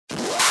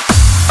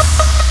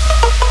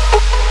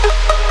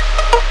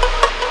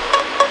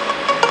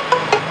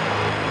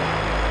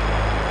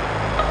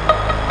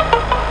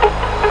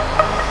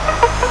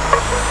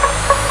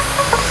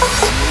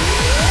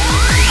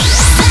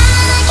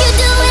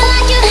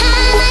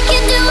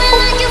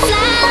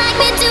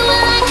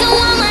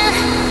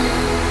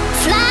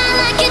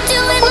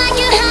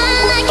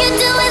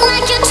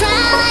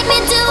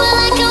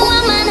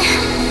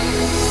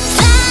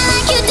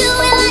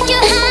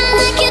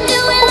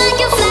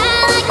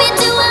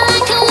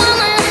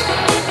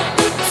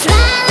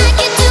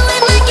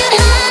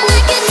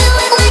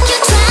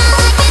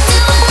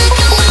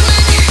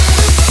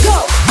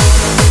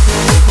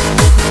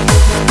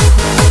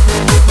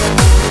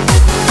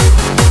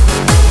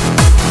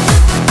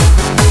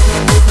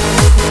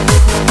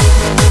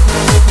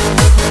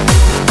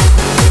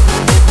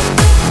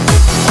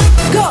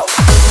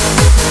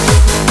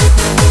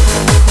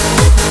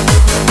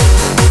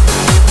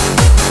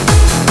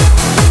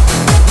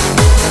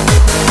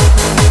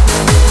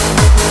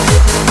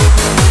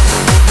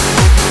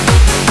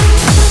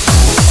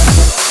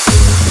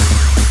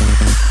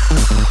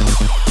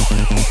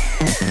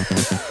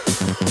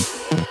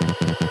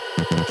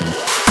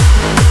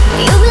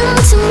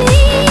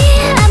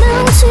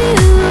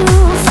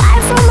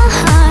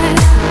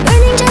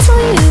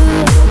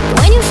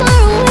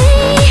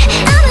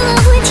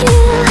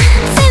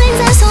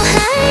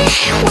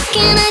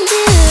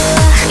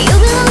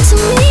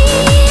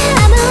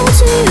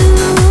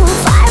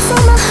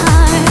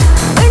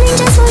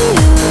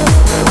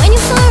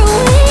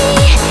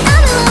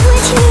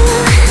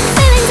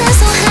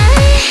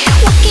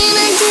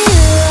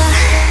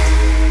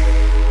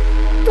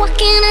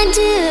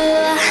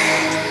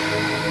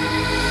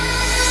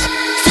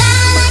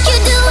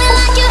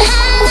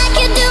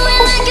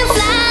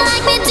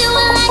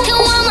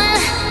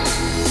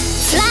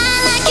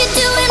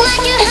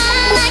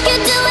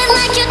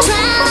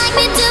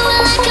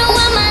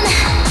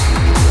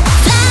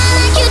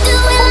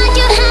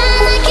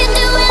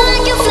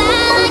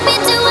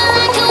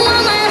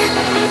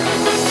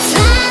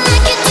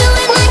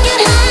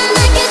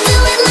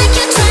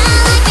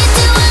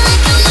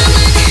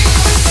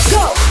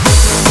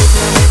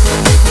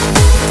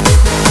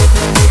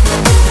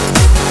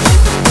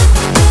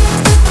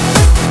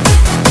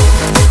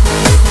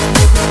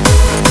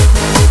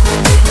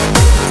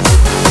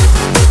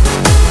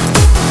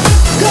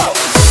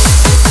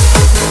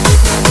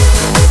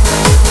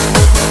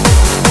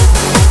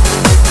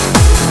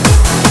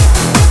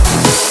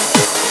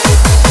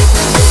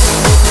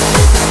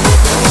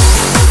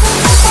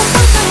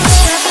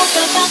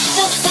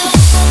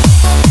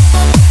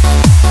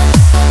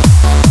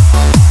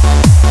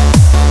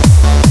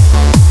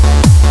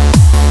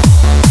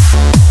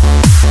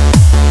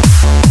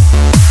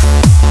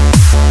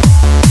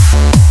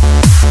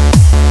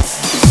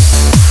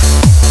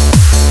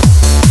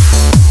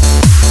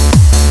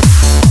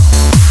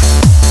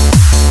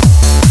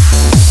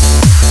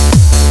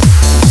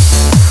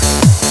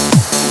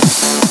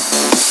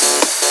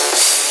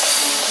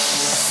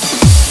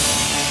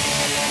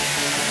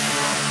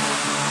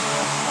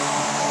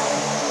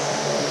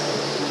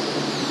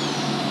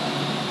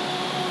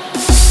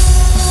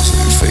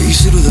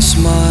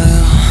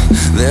smile,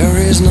 there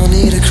is no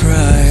need to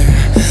cry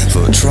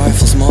for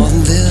trifles more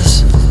than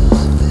this.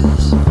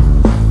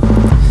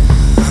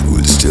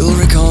 Would still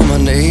recall my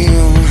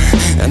name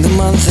and the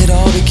month it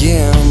all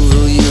began.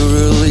 Will you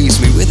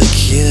release me with a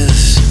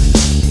kiss?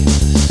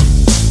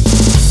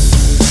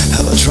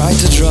 Have I tried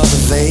to draw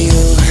the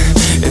veil?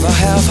 If I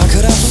have, how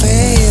could I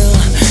fail?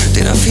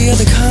 Did I fear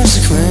the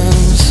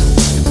consequence?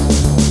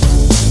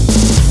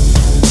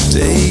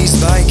 Dazed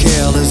by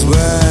careless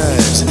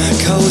words,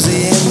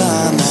 cozy in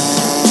my mind.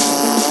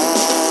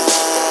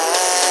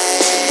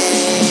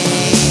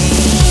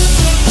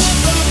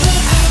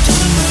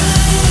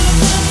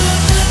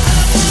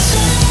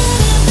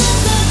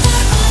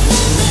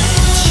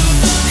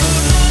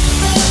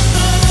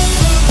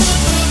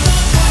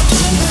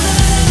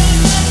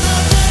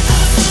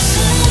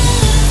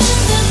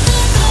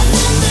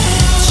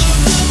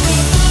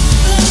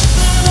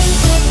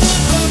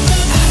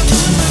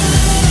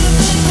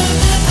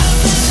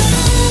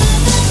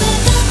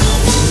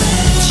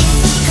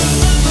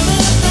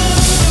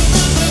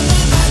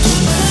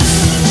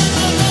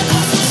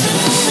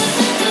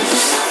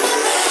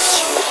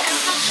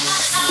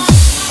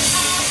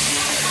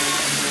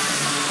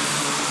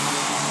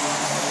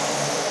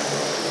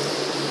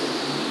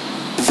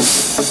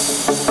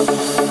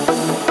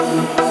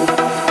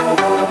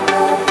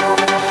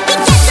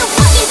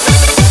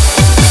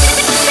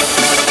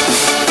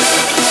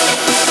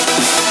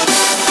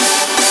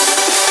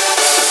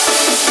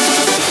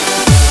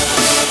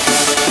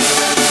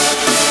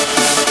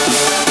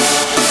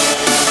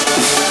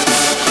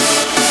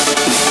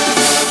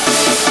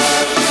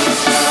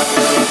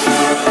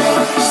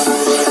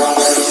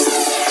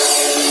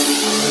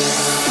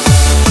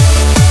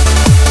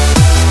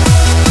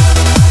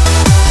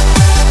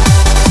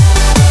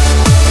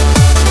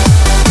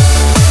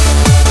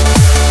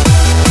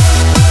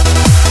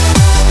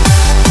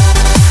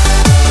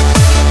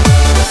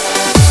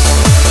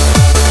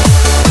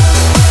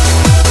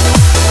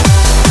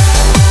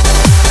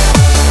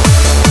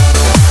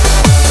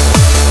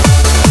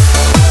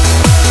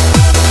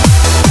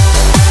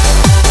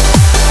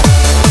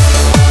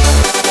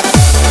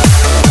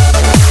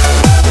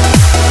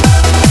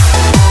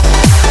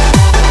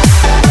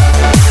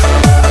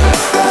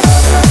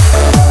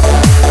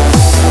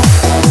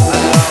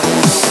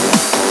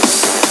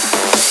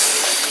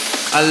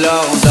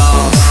 Alors on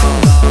danse.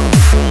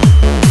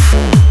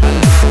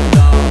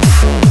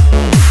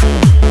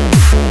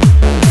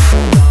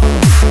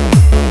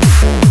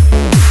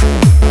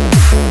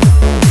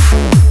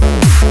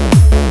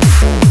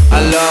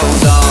 Alors on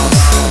danse.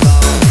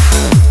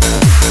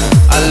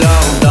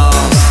 Alors on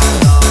danse.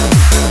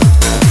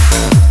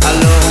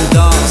 Alors on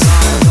danse.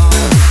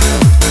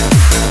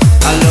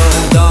 Alors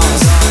on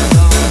danse.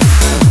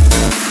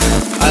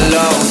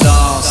 Alors on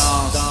danse.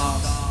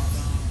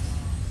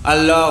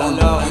 Alors on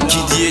danse.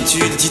 Qui dit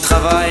études dit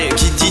travail,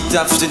 qui dit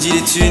taf te dit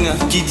les thunes,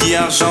 qui dit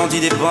argent dit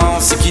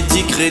dépenses, qui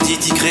dit crédit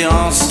dit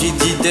créance, qui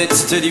dit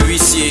dette te dit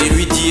huissier,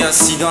 lui dit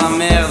assis dans la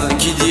merde,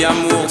 qui dit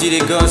amour dit les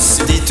gosses,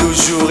 dit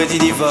toujours et dit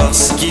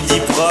divorce, qui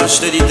dit proche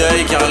te dit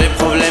deuil car les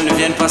problèmes ne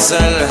viennent pas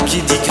seuls,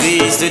 qui dit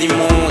crise te dit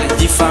monde,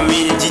 dit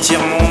famille dit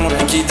tiers-monde,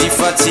 qui dit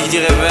fatigue dit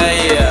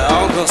réveil,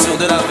 encore sur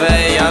de la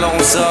veille, alors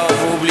on sort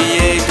pour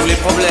oublier tous les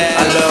problèmes,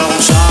 alors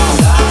on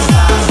chante,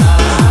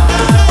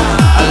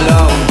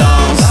 alors on danse.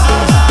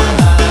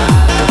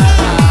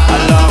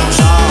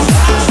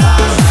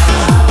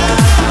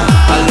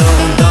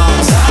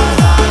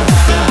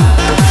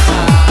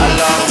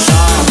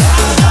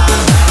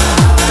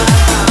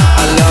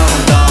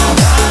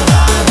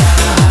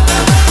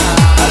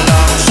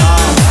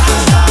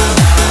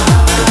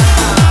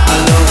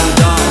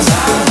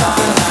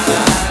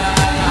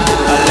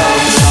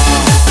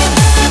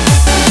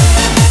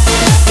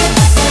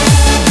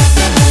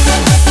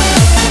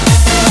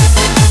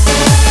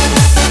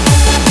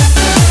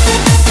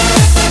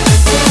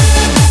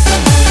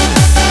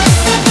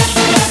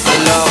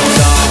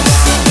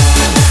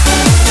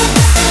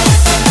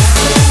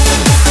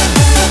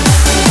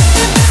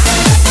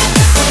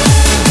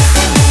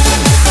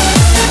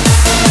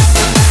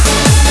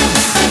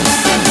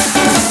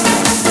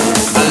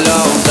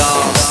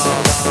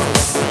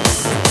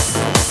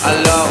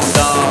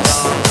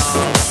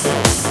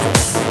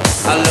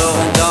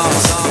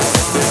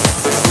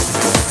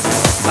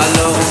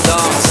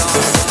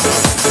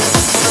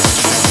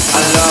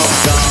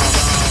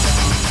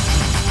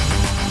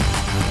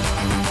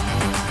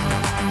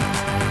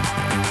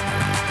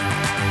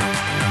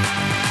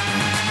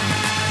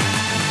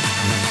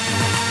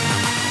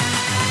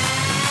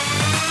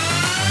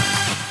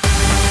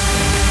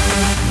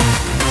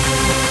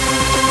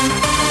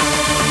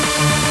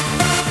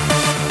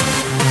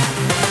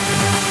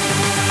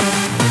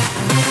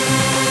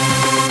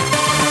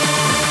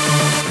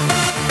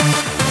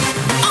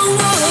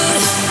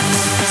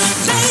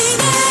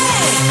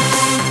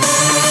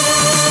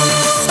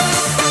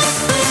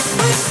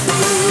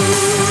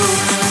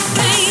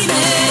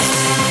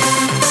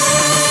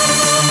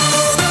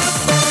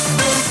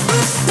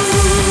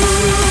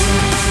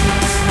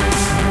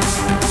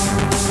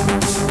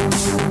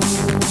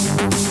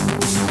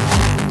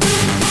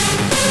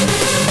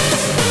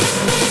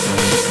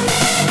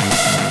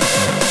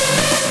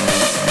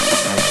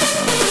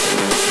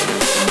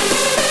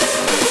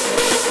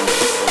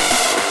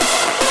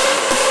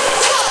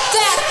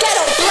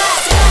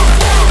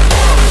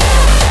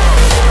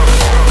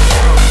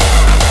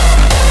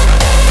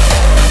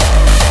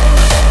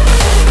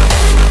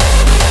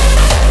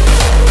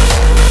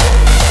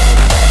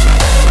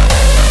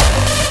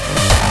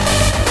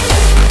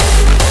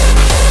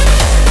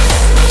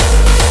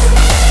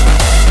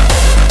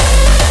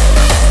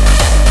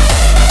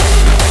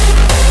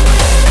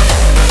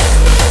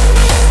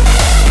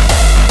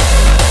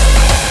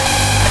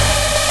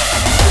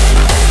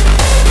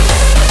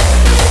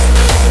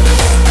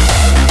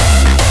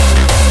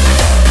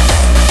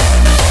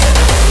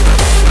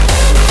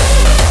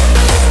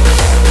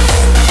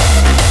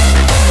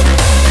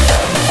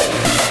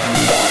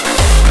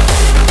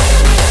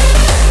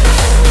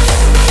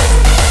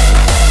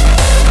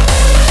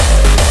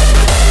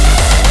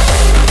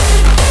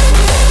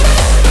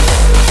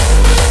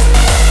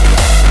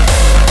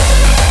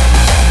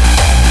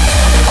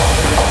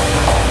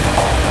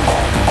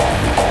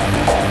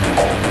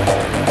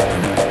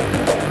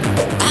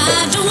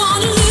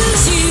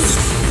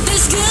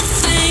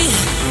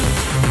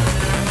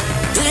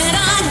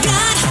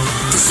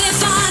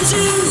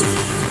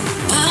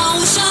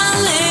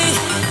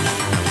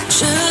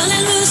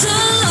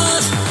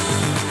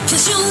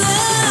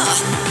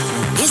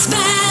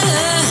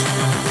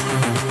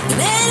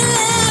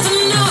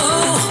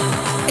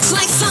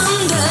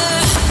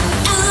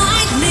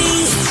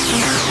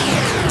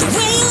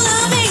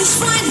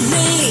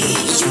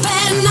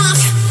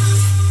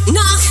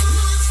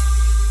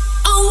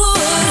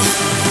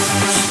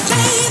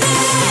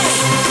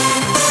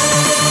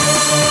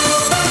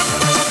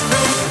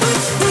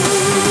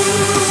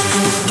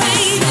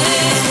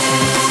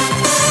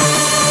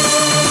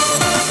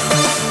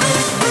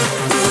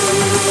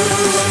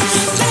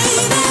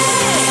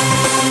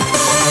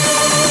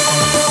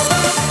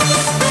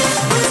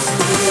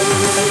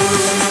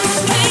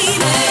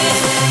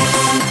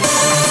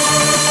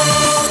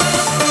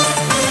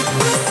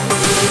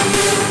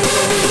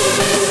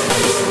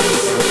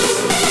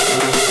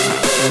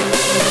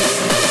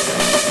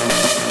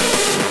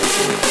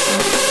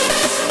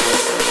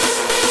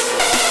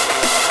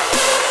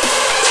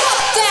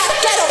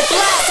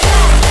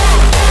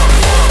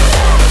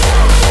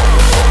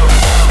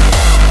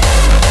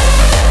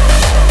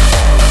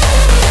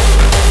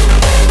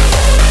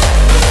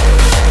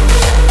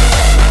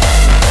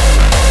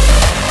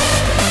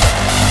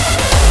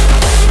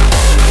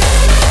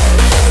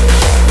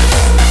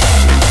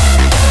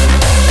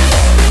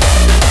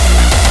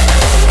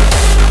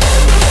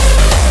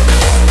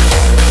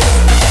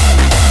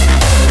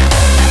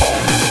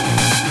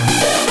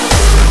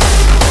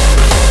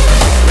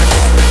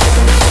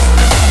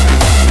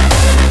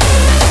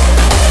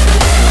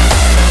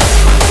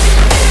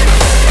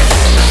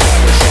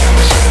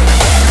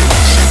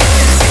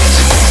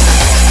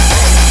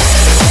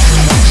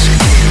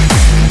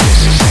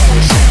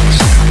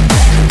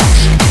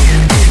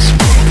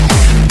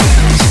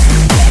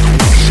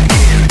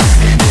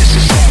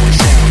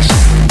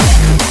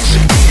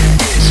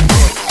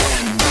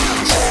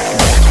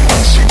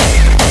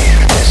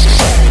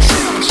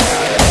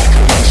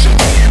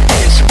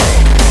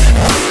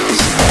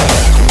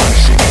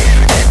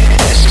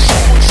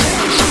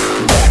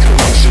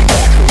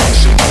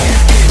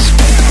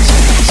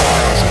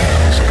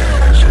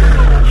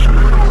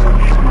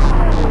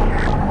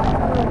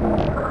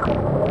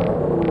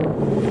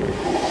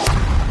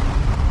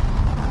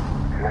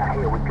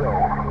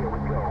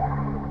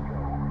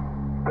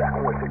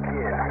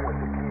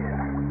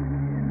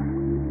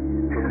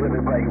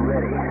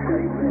 melody.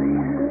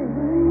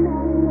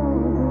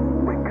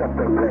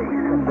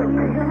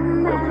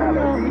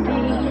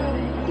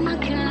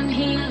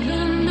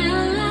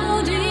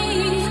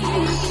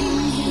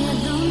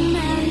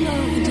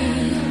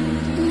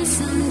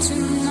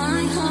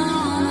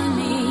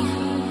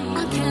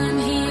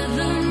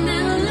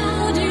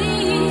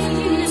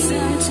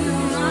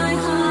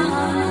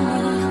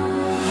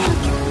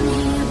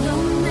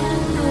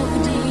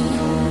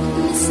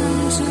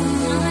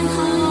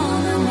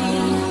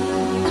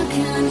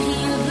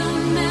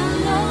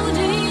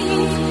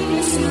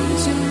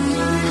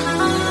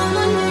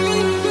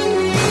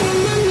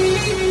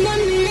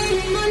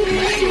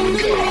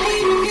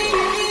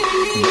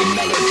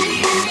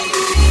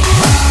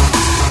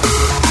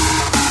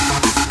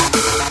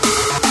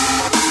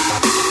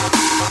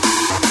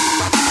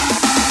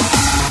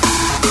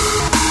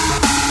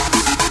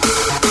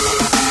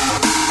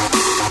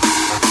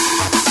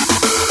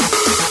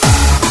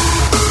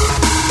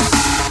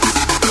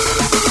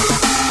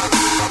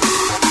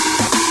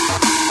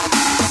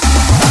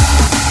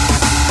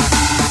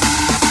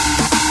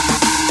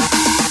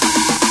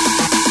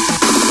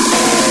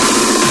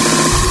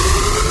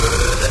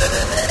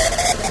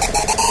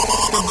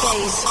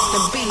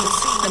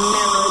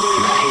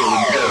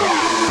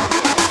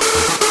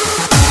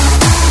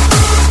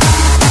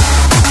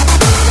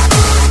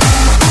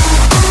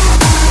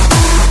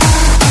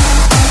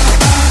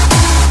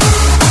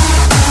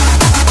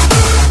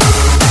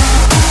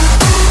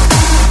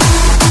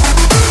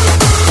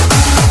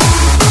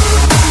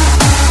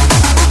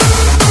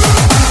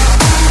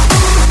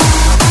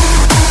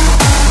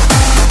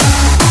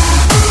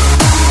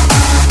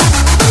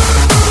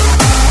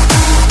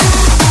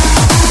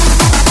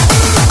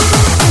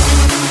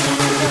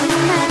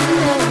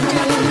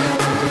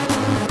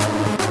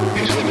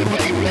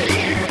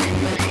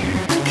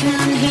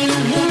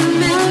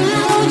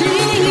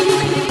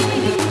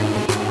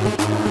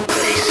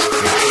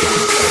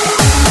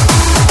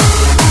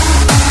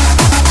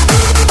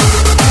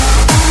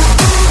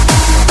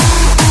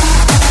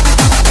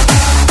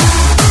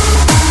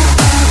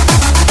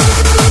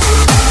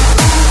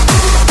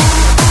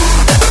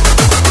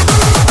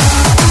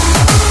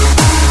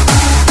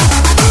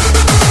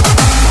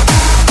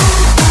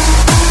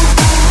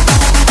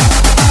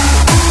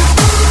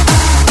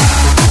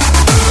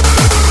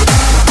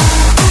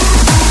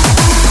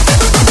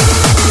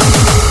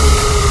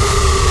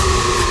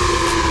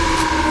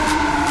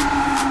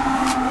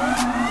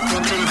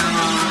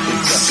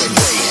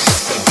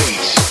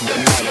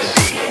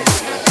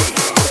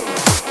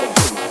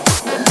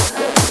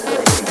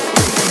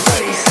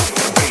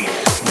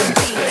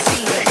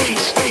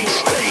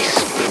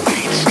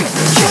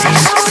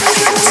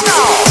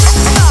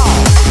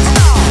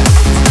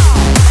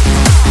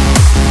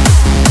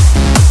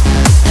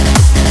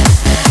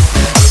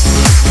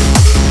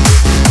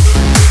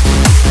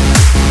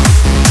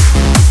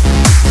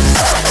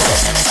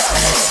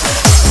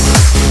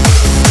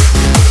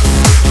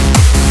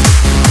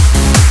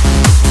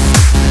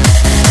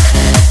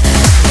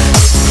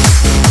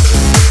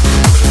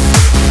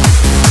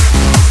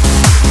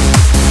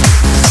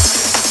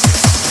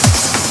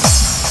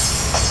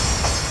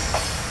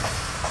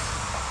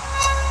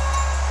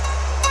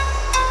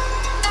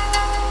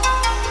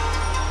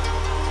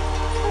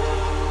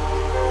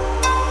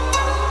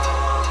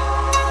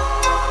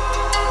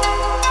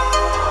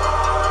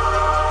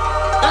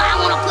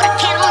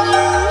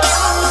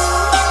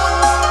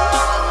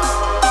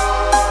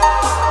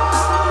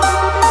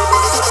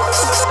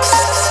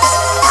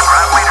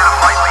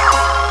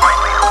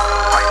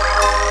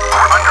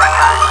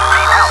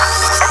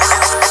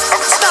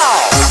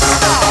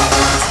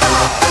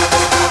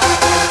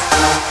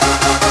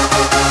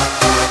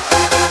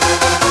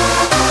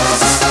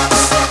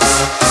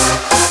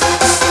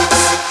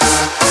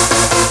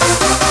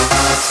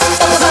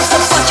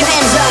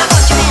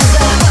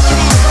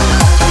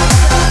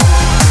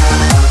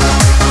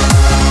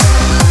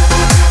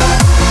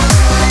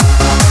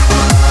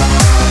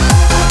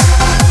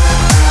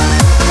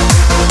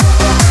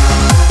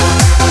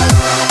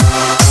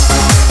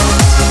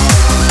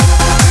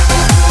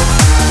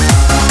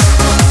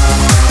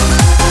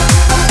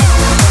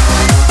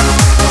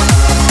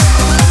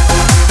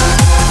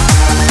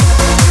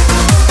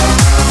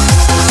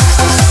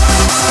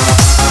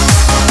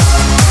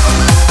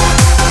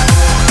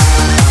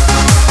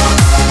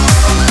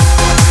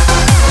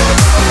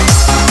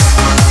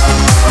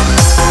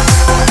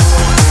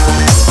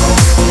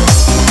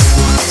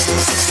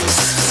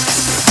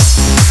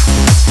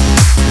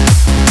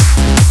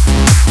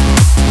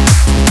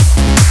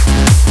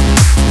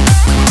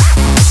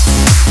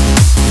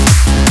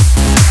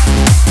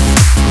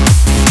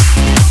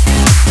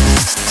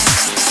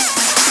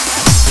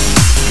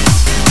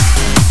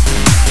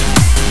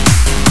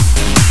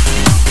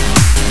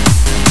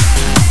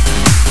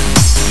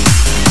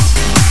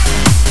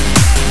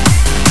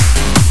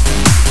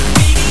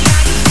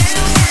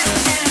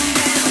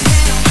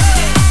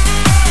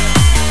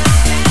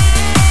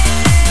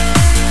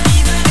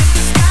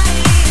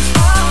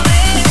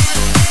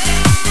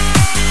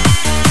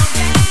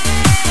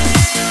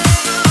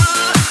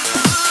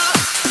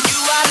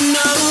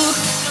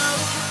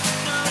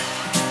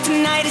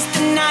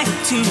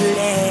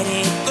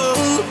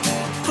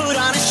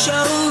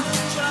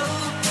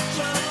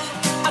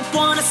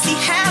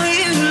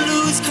 you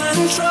lose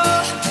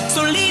control.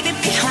 So leave it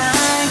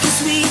behind,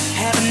 'cause we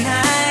have a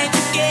night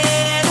to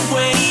get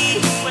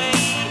away.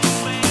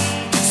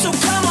 So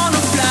come on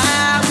and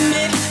fly with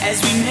me as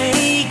we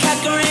make our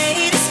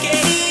great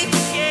escape.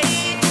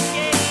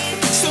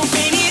 So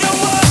baby, don't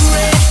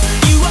worry,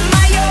 you are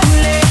my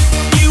only.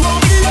 You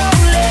won't be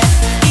lonely,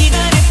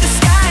 even if the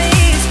sky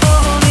is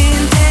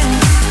falling down.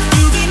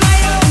 You'll be my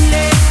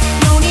only,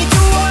 no need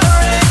to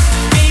worry.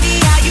 Baby,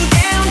 are you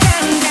down,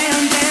 down,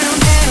 down, down,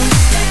 down?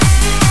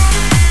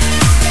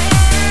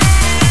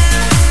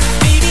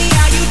 Baby,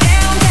 are you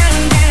down, down,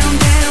 down,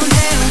 down,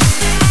 down?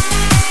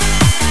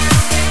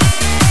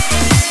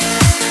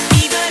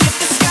 Even if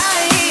the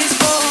sky is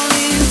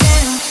falling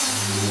down.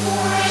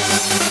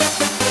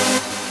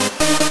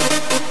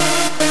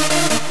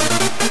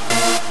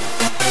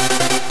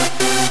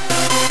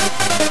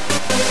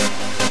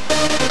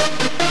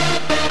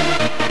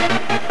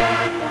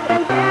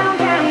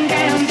 Down,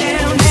 down,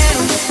 down, down.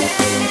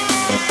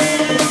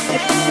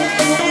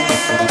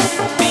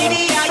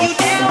 Baby, are you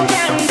down,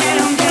 down,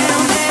 down,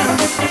 down, down?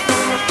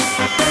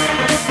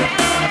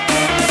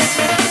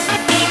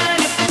 Even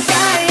if the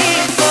sky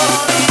is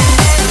falling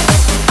down.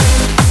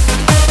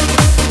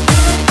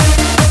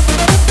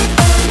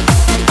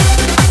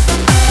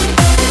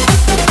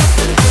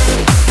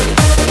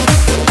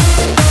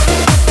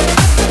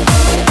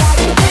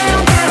 Down,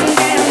 down,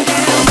 down,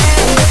 down, down.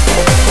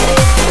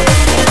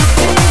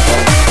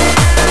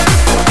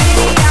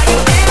 Baby, are you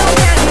down,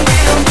 down,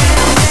 down, down,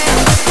 down?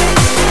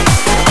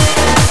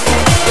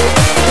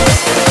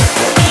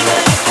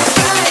 Even if the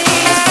sky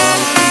is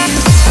falling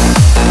down.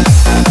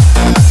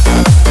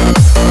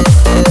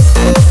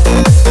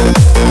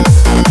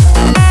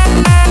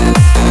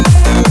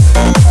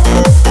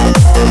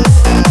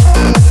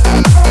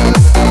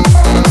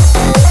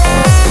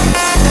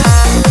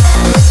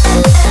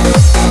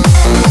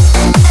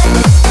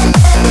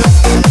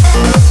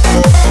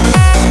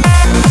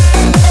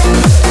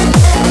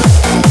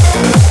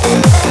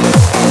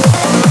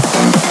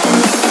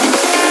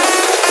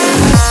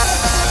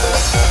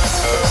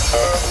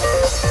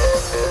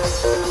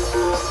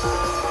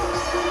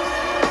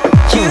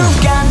 You've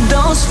got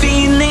those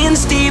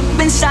feelings deep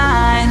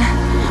inside.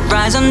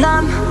 Rise on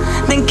up,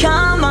 then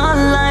come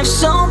alive.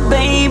 So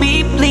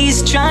baby,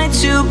 please try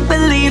to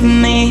believe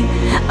me.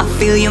 I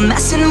feel you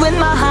messing with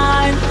my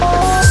heart.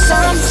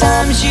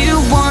 Sometimes you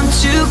want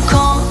to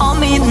call or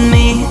meet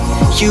me.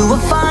 You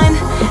will find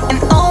an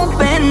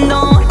open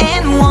door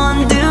and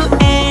wonder,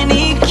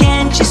 Annie,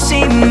 can't you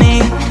see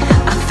me?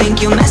 I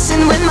think you're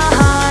messing with my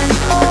heart.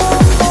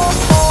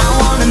 I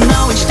wanna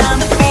know each time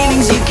the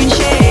feelings you can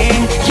share.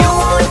 You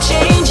want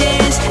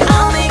changes,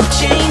 I'll make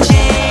changes.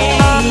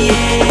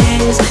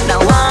 Now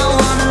I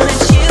wanna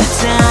let you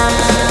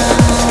down.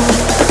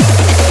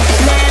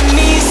 Let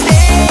me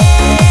stay,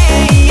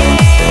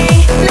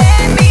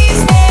 let me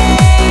stay,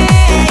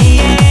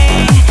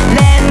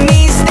 let me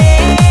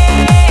stay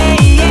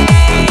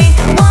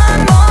one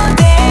more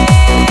day.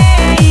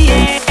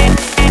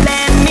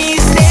 Let me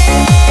stay,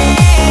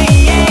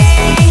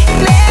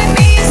 let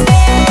me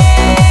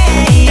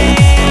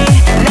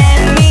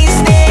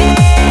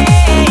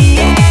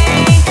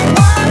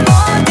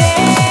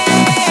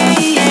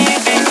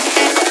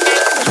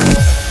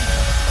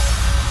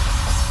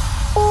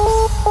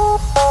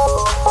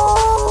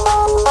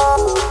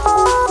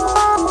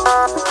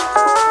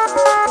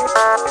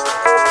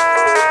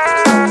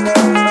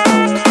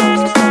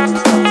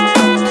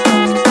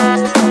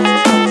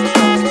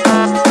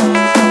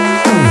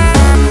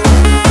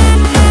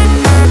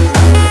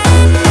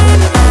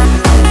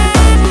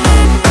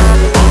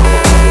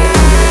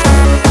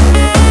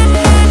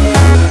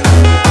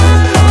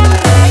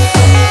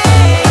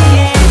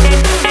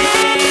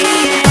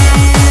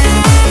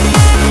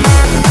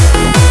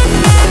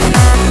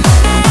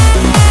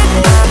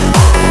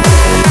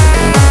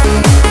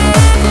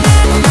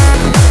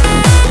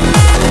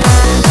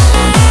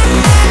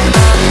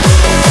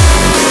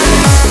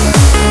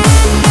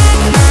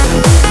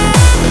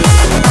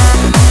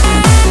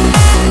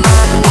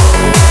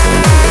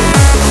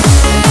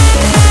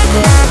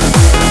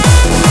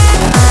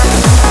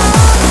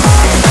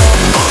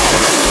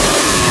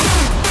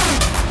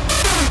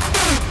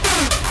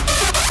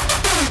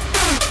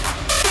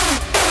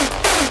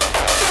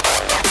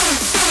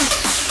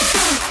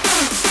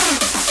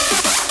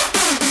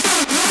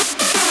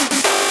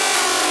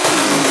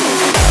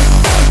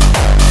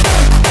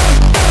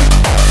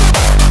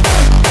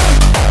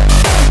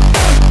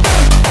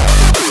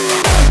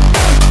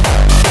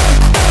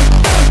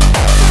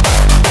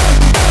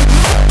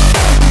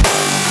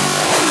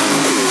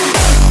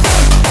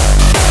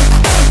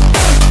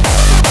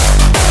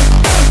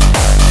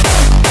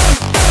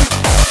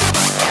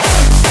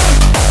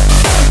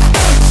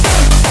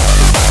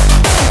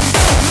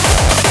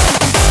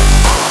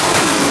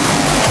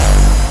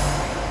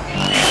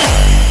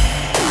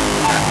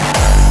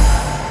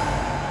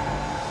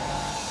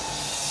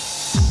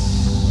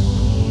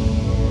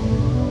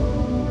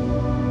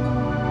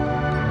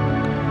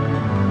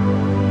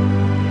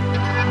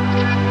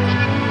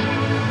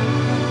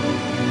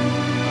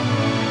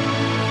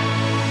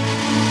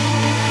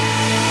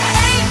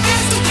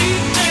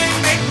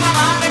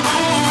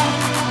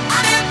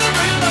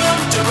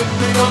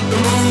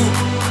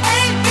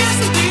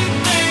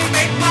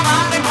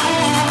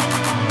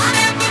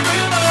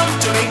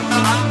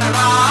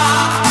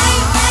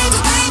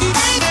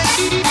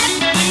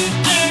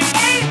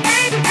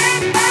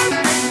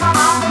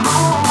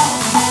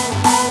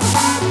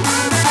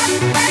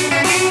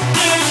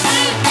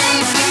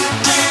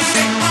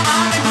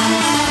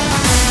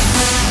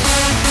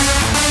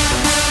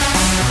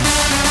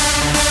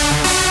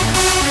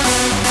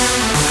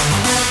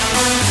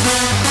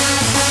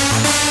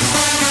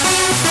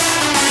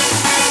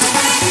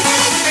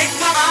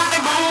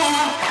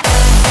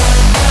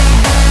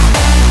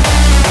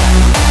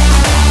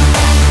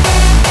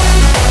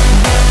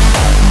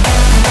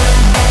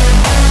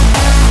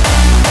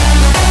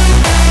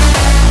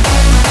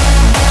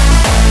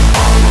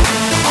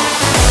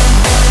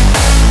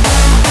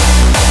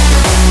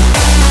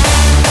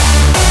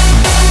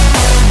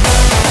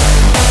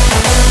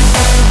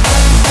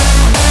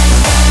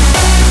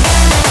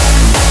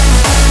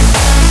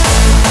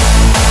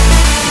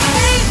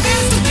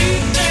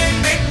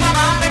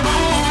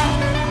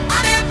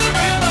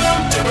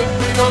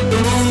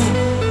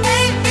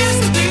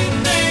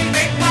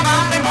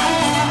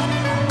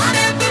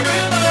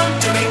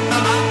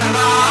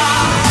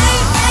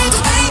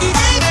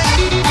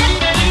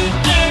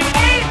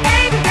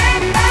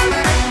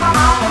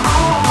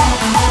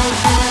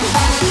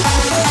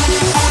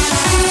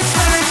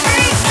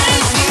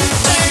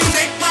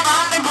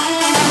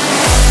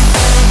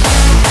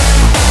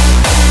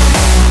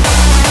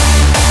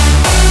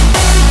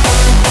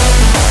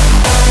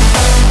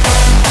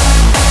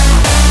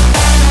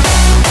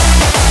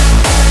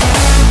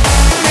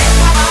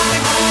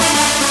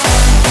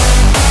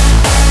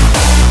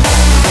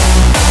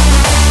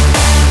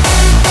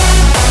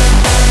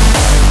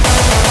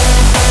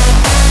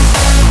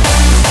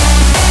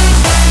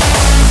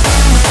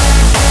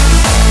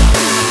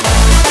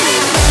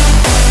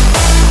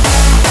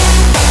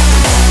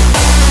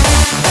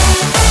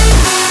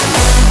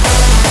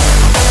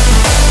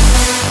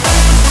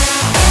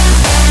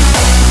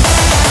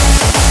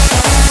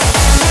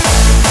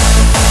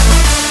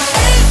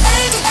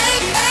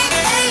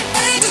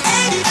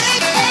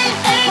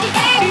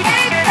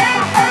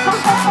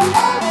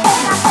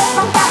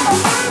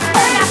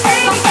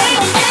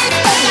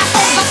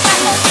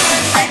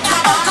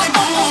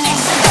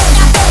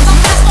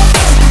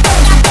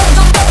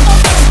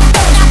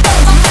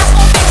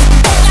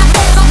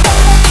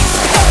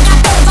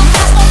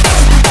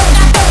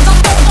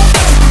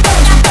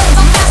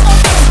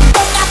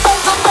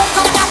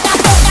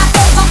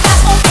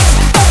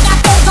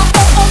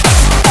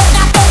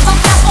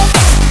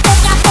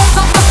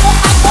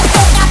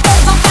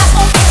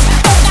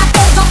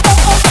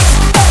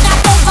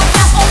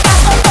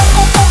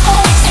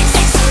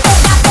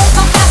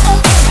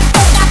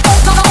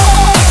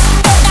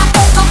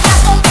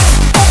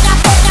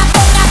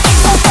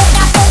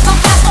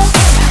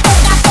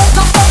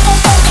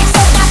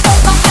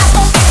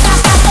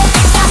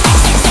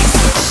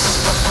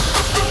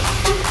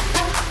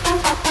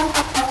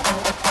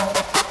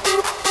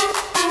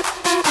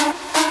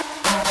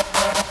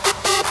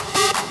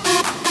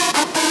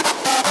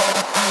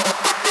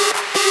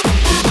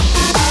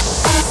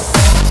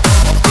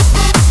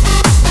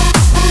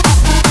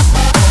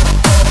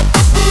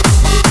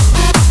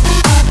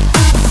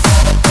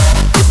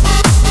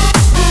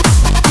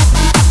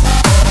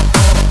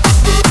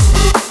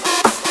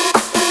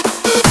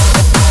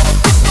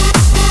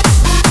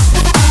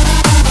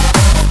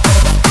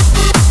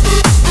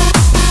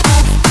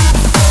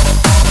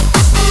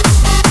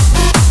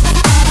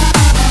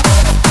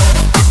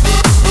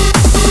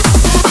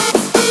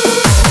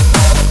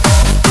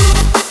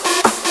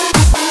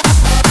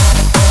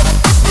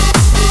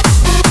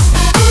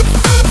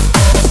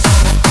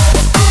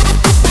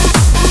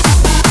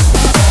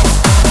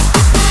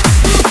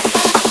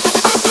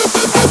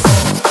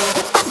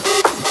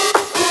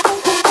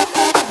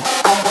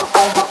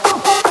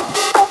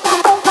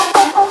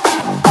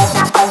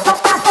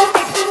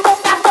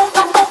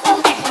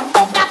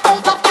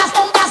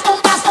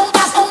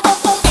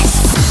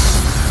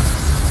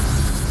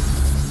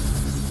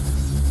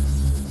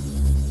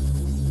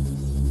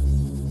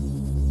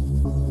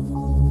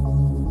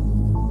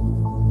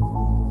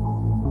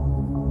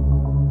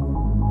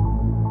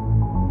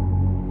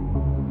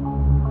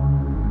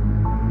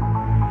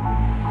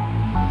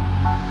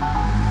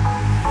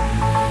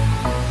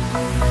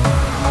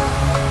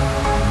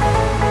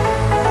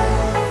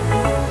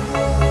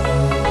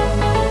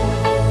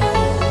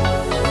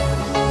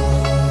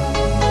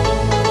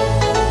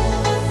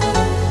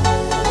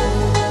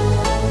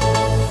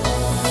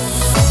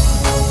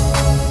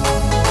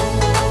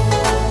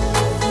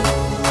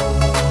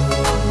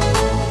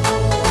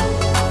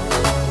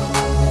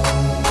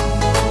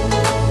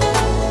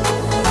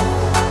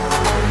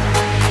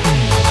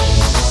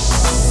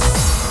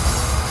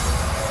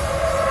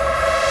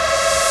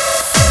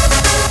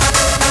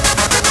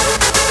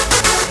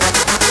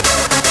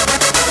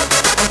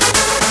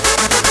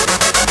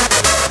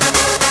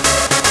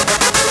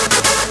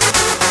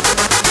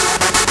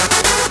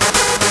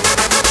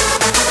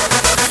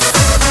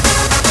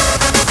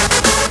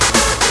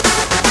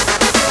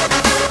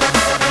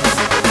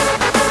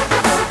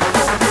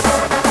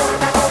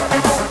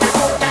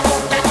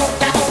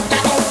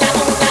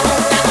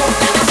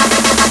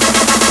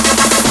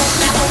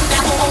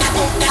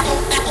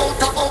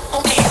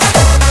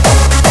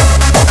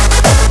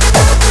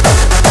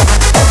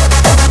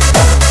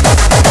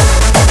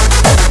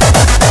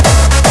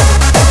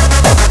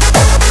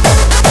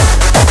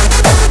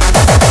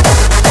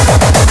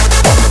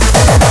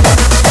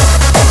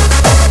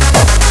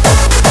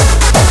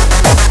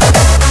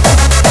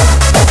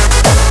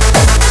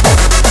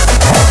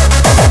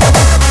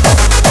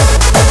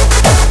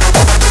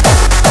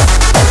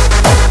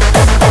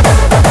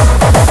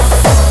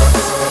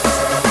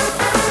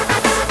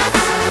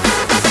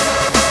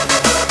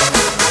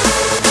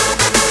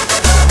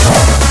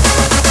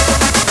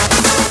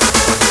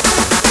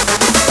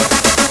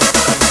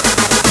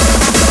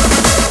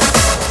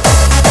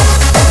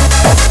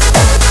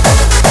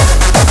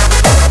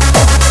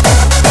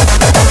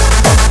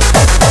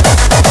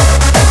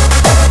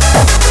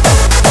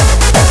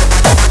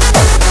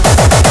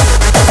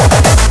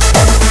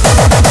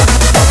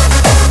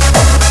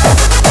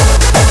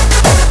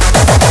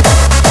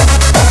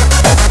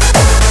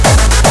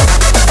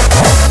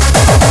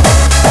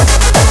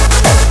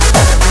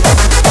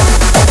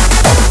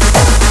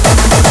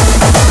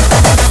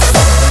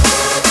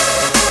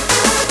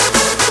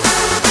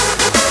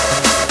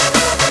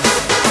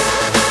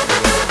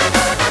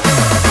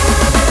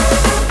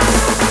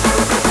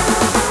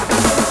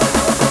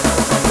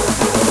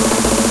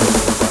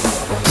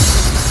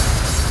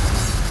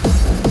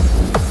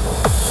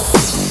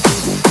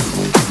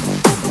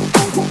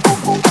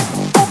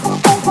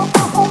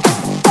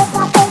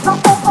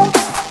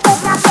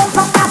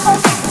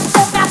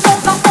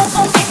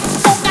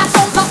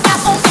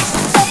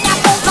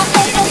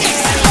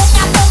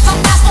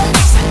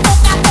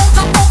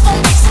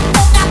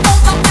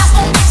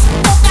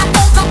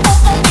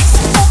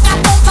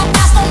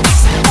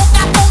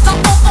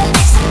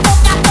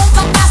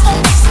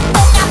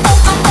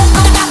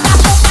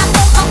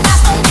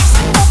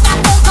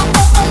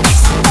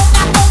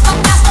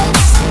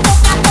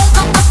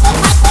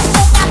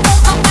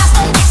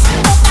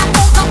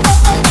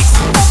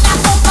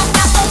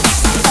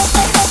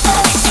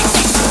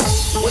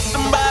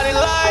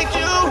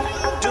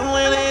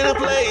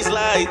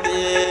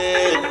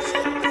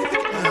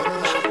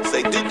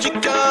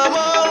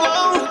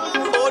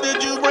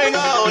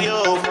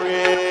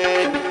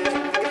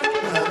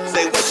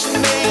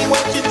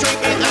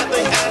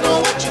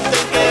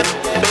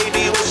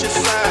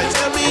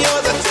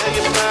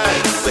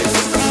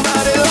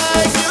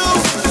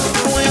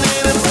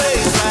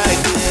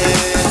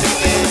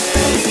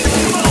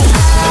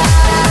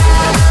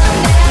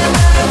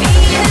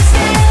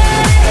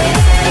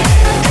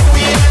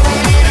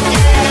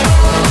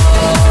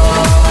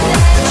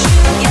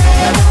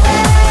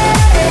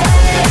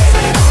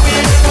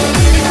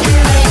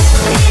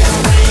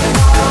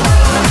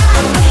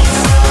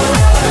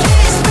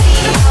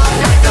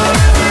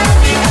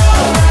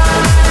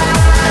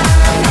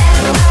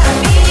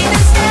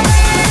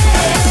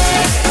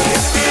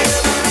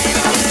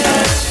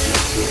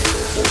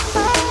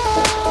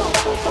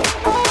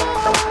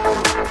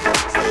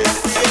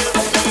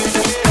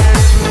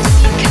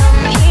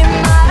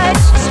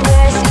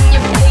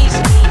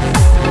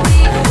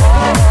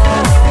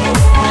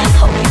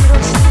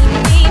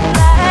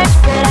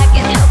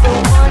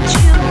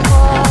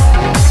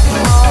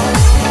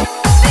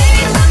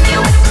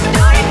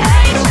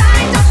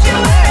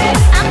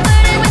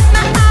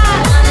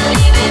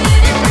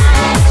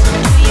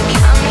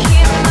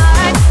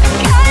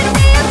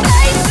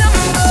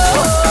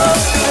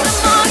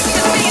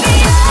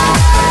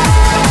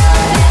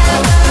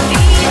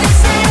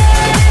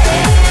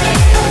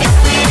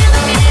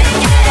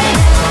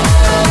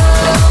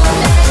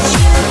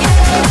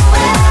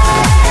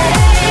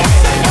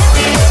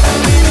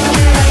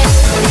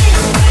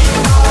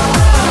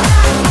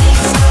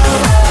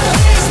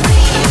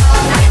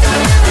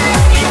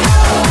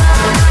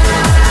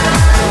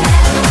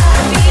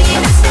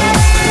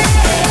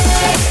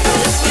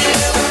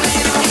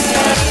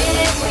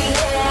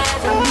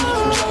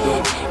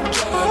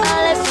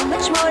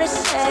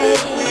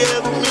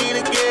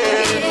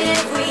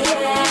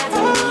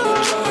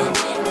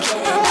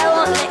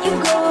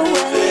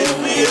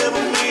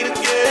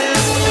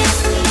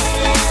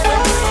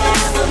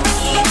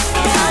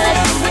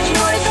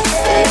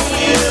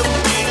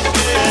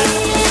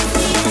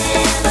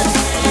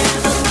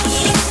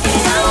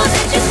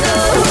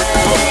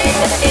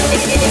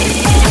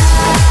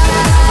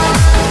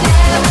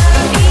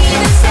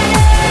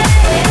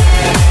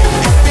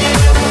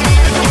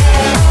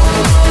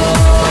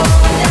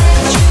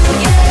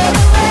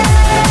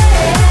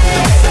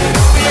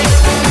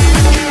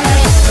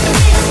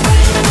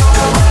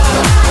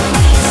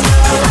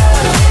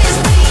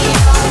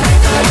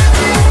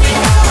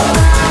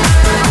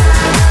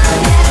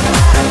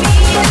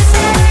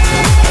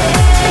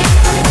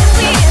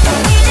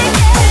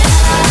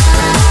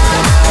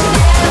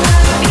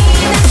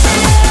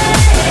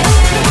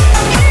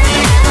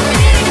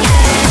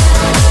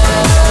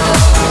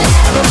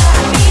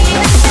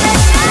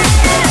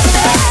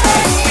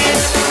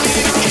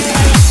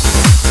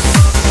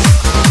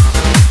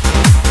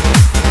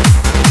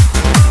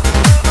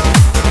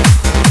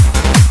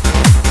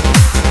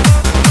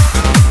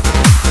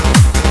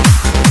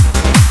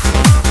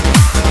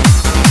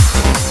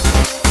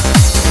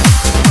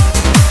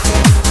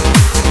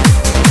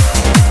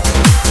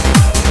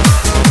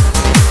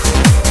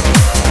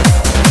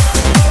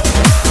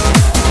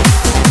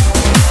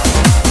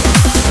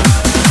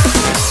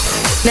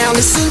Now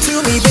listen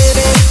to me,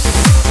 baby.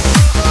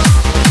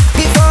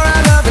 Before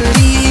I love and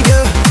leave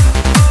you,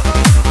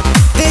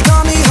 they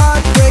call me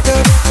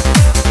heartbreaker.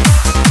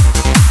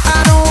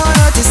 I don't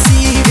wanna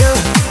deceive you.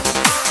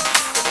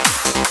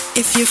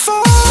 If you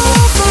fall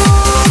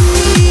for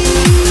me,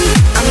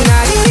 I'm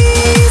not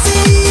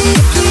easy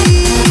to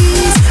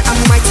please. I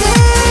might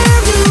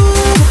tear you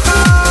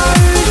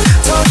apart.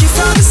 Told you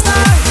from the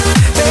start,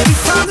 baby,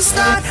 from the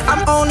start.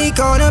 I'm only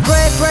gonna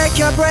break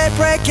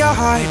your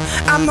heart.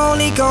 I'm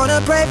only gonna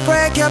break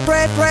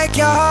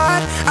your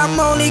heart. I'm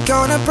only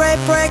gonna break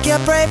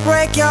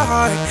your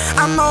heart.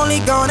 I'm only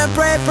gonna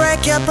break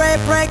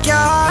your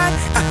heart.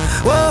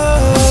 Whoa,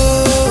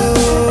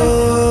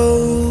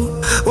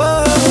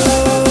 whoa.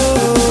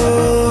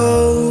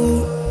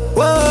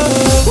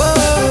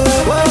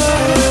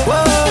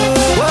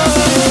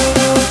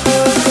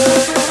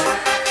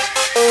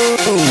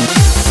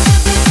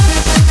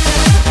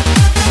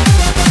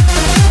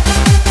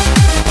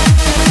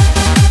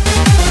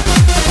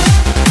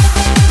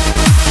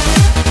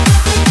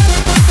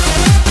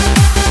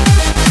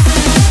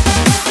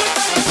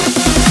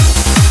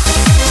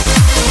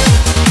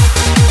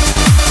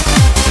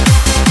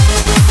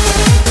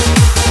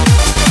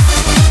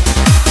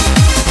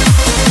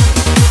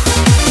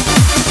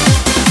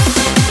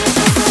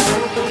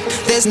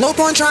 There's no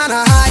point trying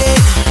to hide it.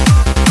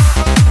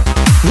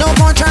 No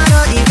point trying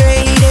to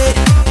evade it.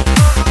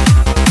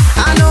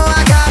 I know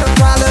I got a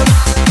problem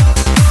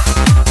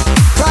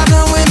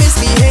with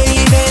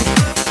misbehaving.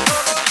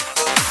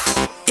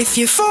 If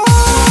you fall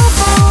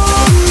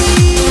for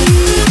me,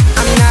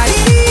 I'm not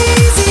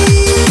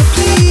easy to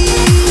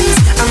please.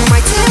 I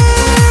might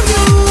tear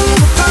you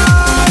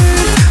apart.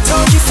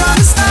 Told you from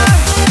the start,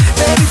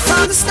 baby,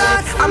 from the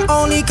start. I'm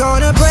only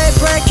gonna break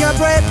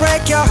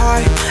your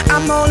heart.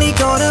 I'm only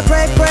gonna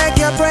break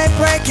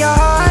your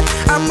heart.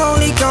 I'm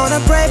only gonna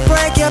break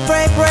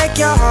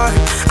your heart.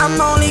 I'm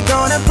only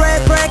gonna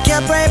break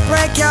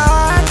your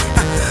heart.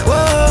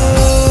 Whoa.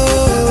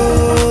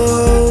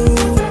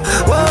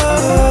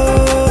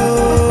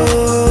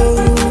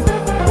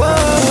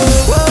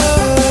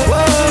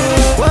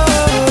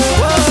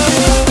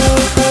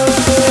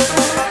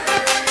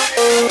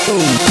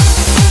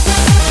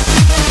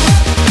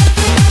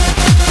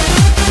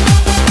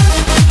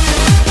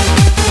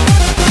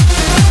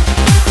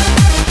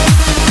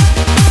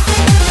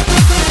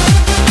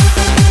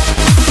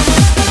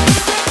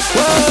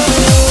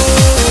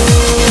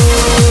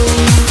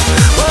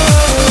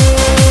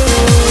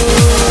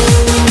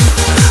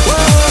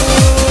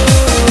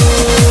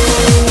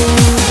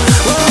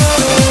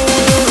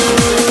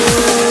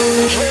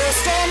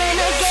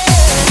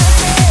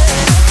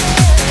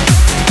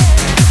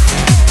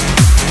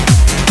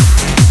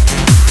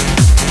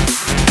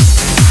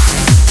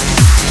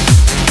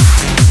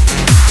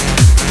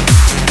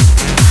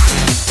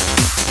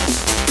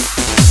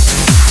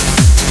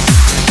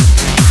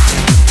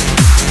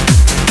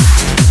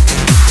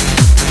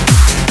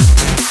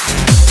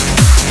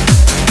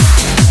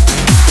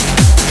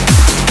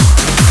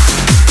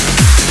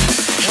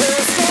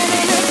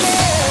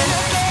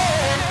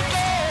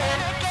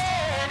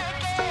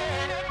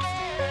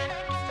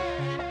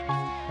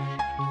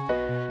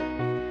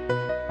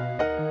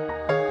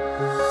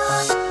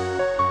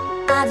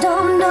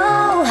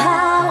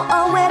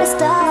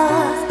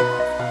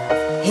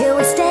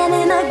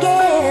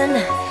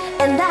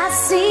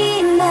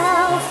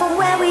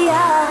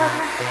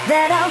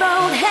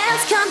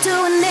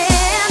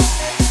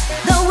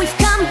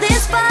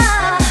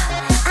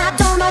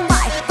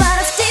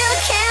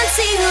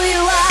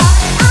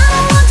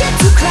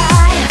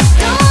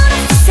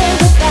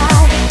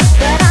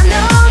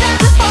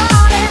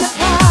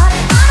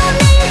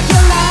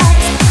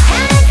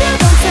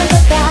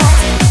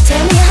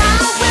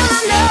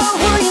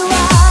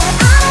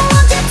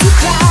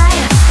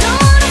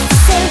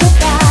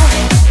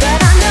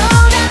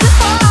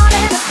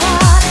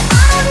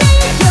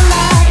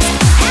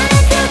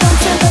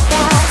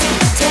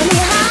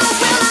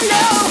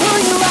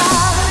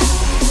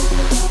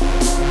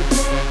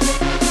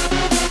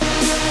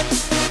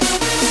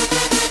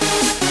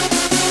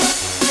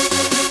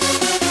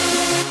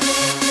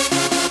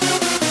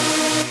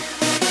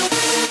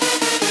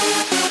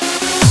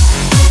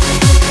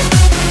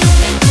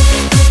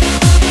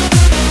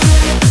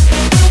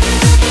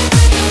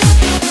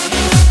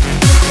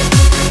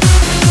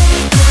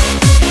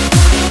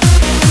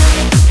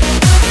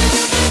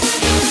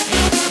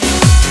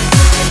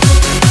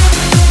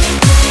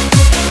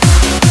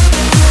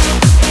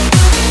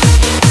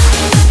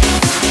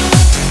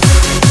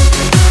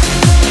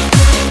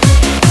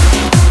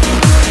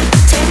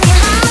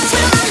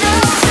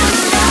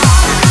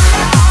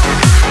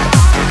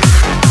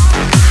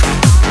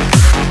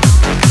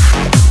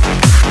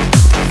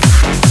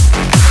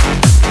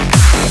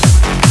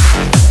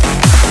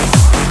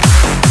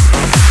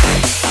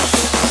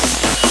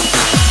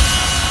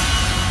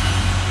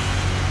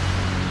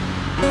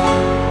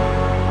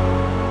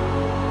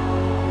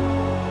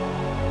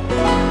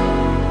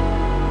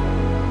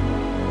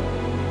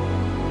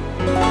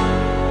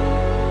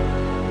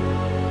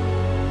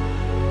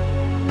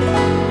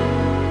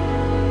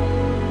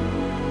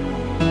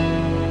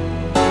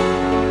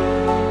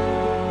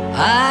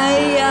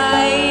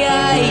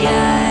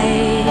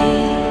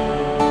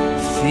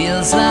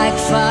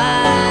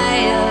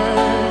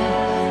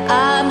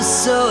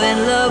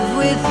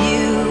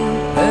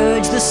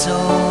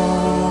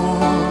 soul.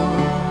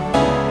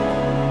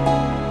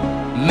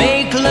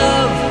 Make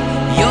love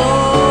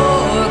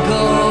your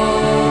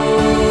goal.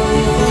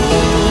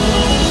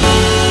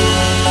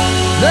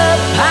 The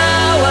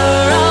power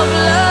of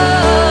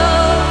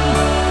love,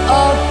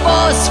 a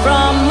force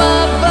from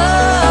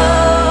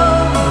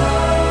above,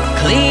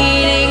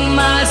 cleaning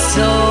my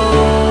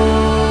soul.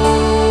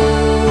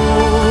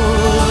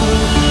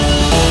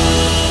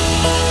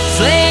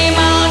 Flame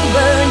on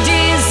burn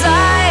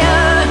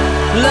desire,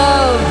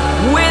 love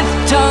with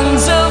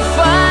tongues of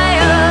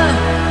fire,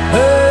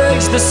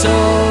 urge the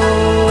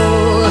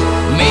soul,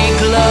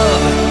 make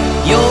love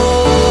your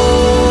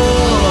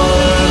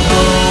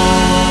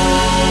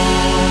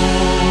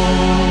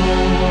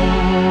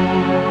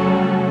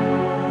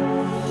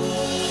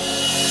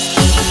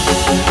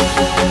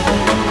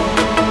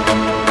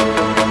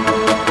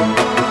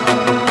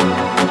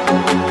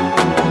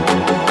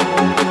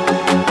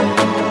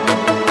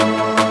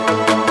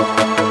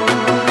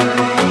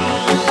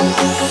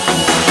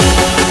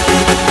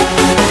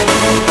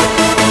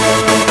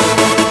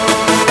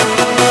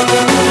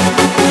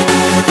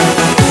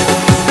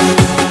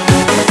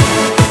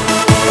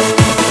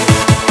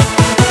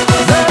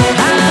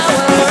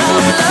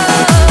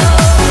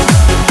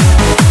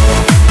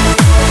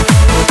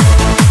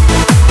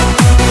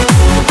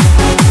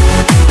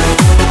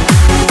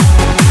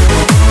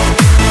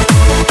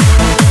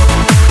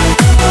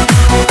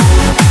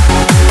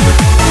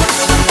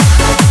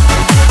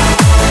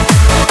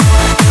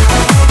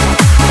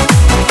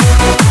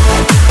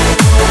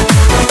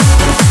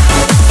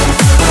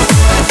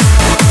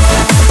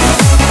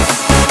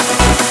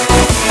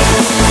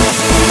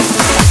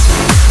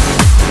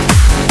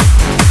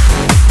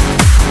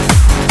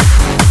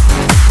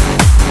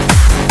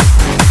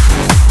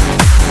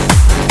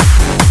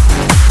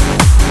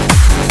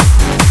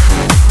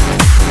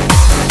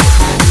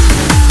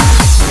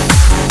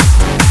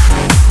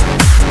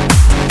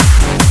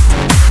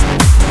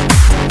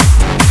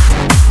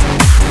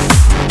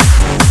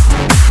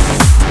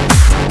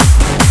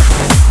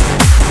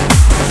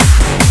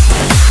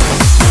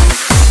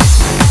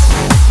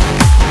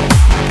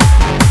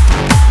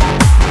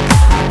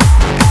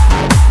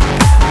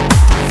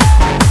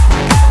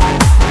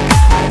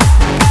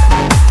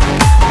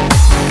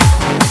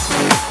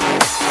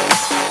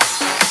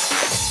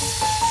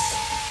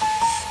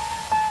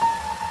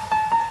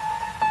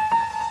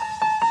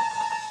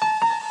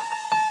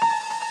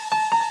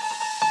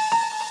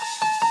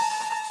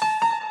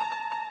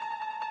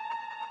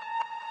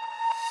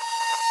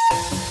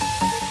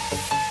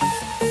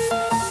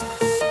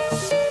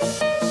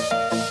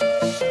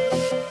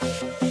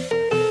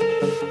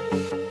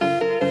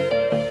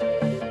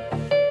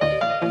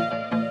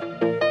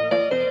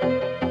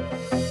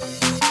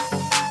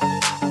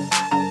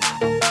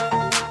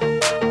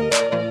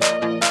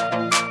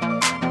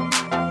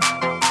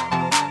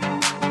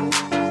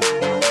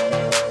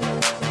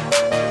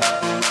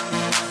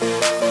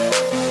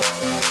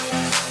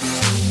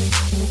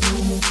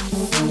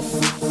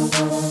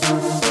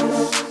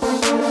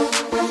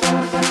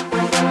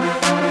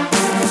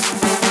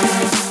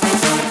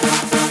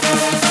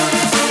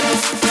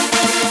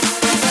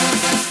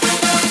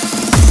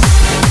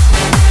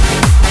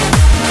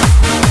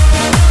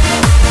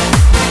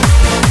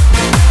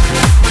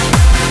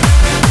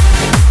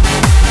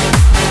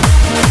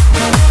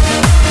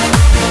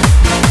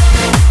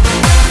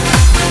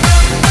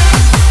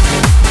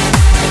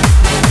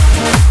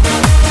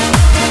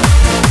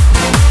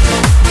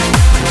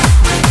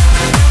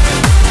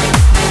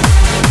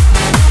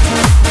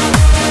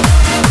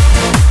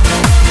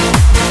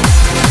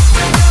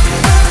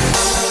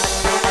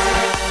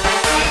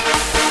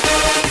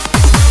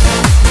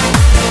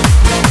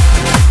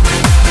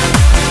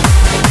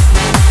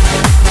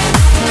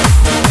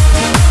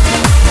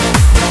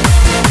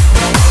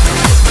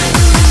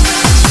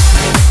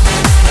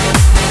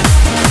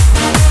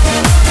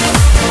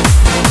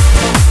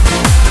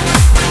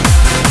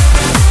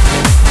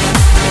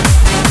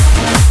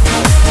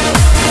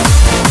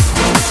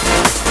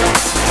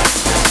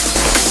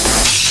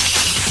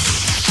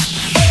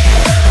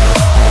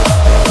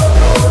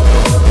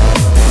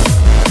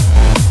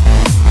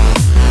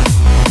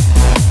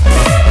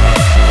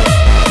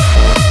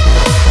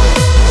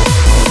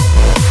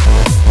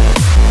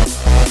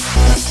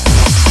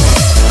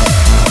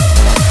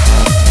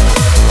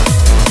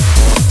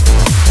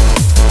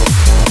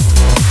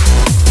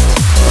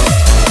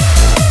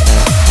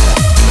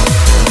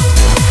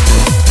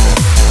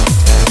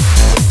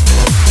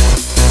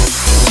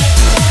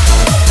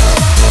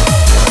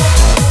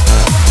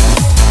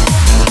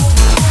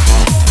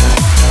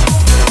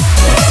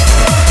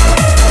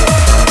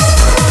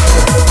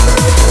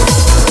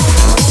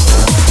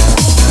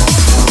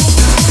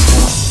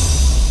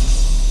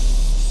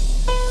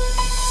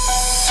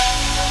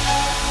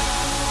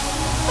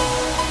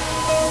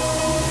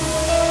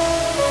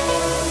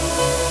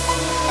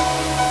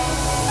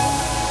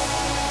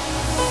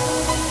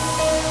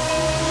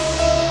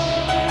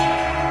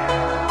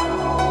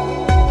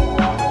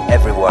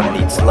Everyone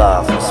needs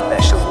love in a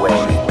special way.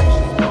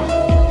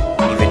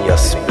 Even your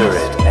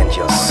spirit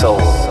soul.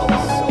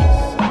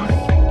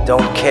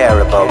 Don't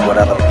care about what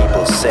other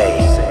people say.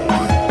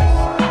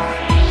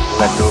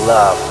 Let the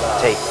love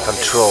take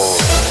control.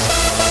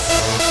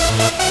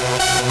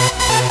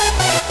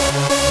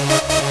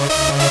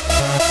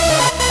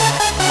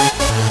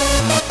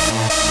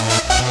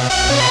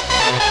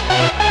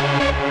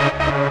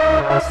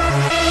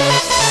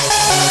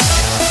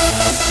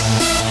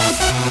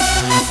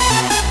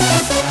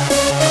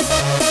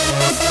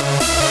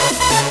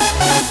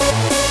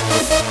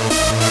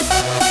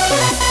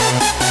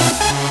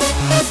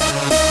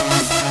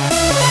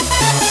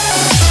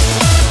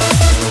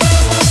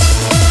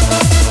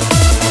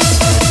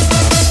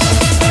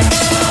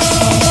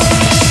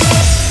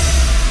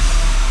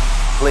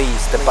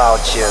 Please step out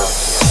here.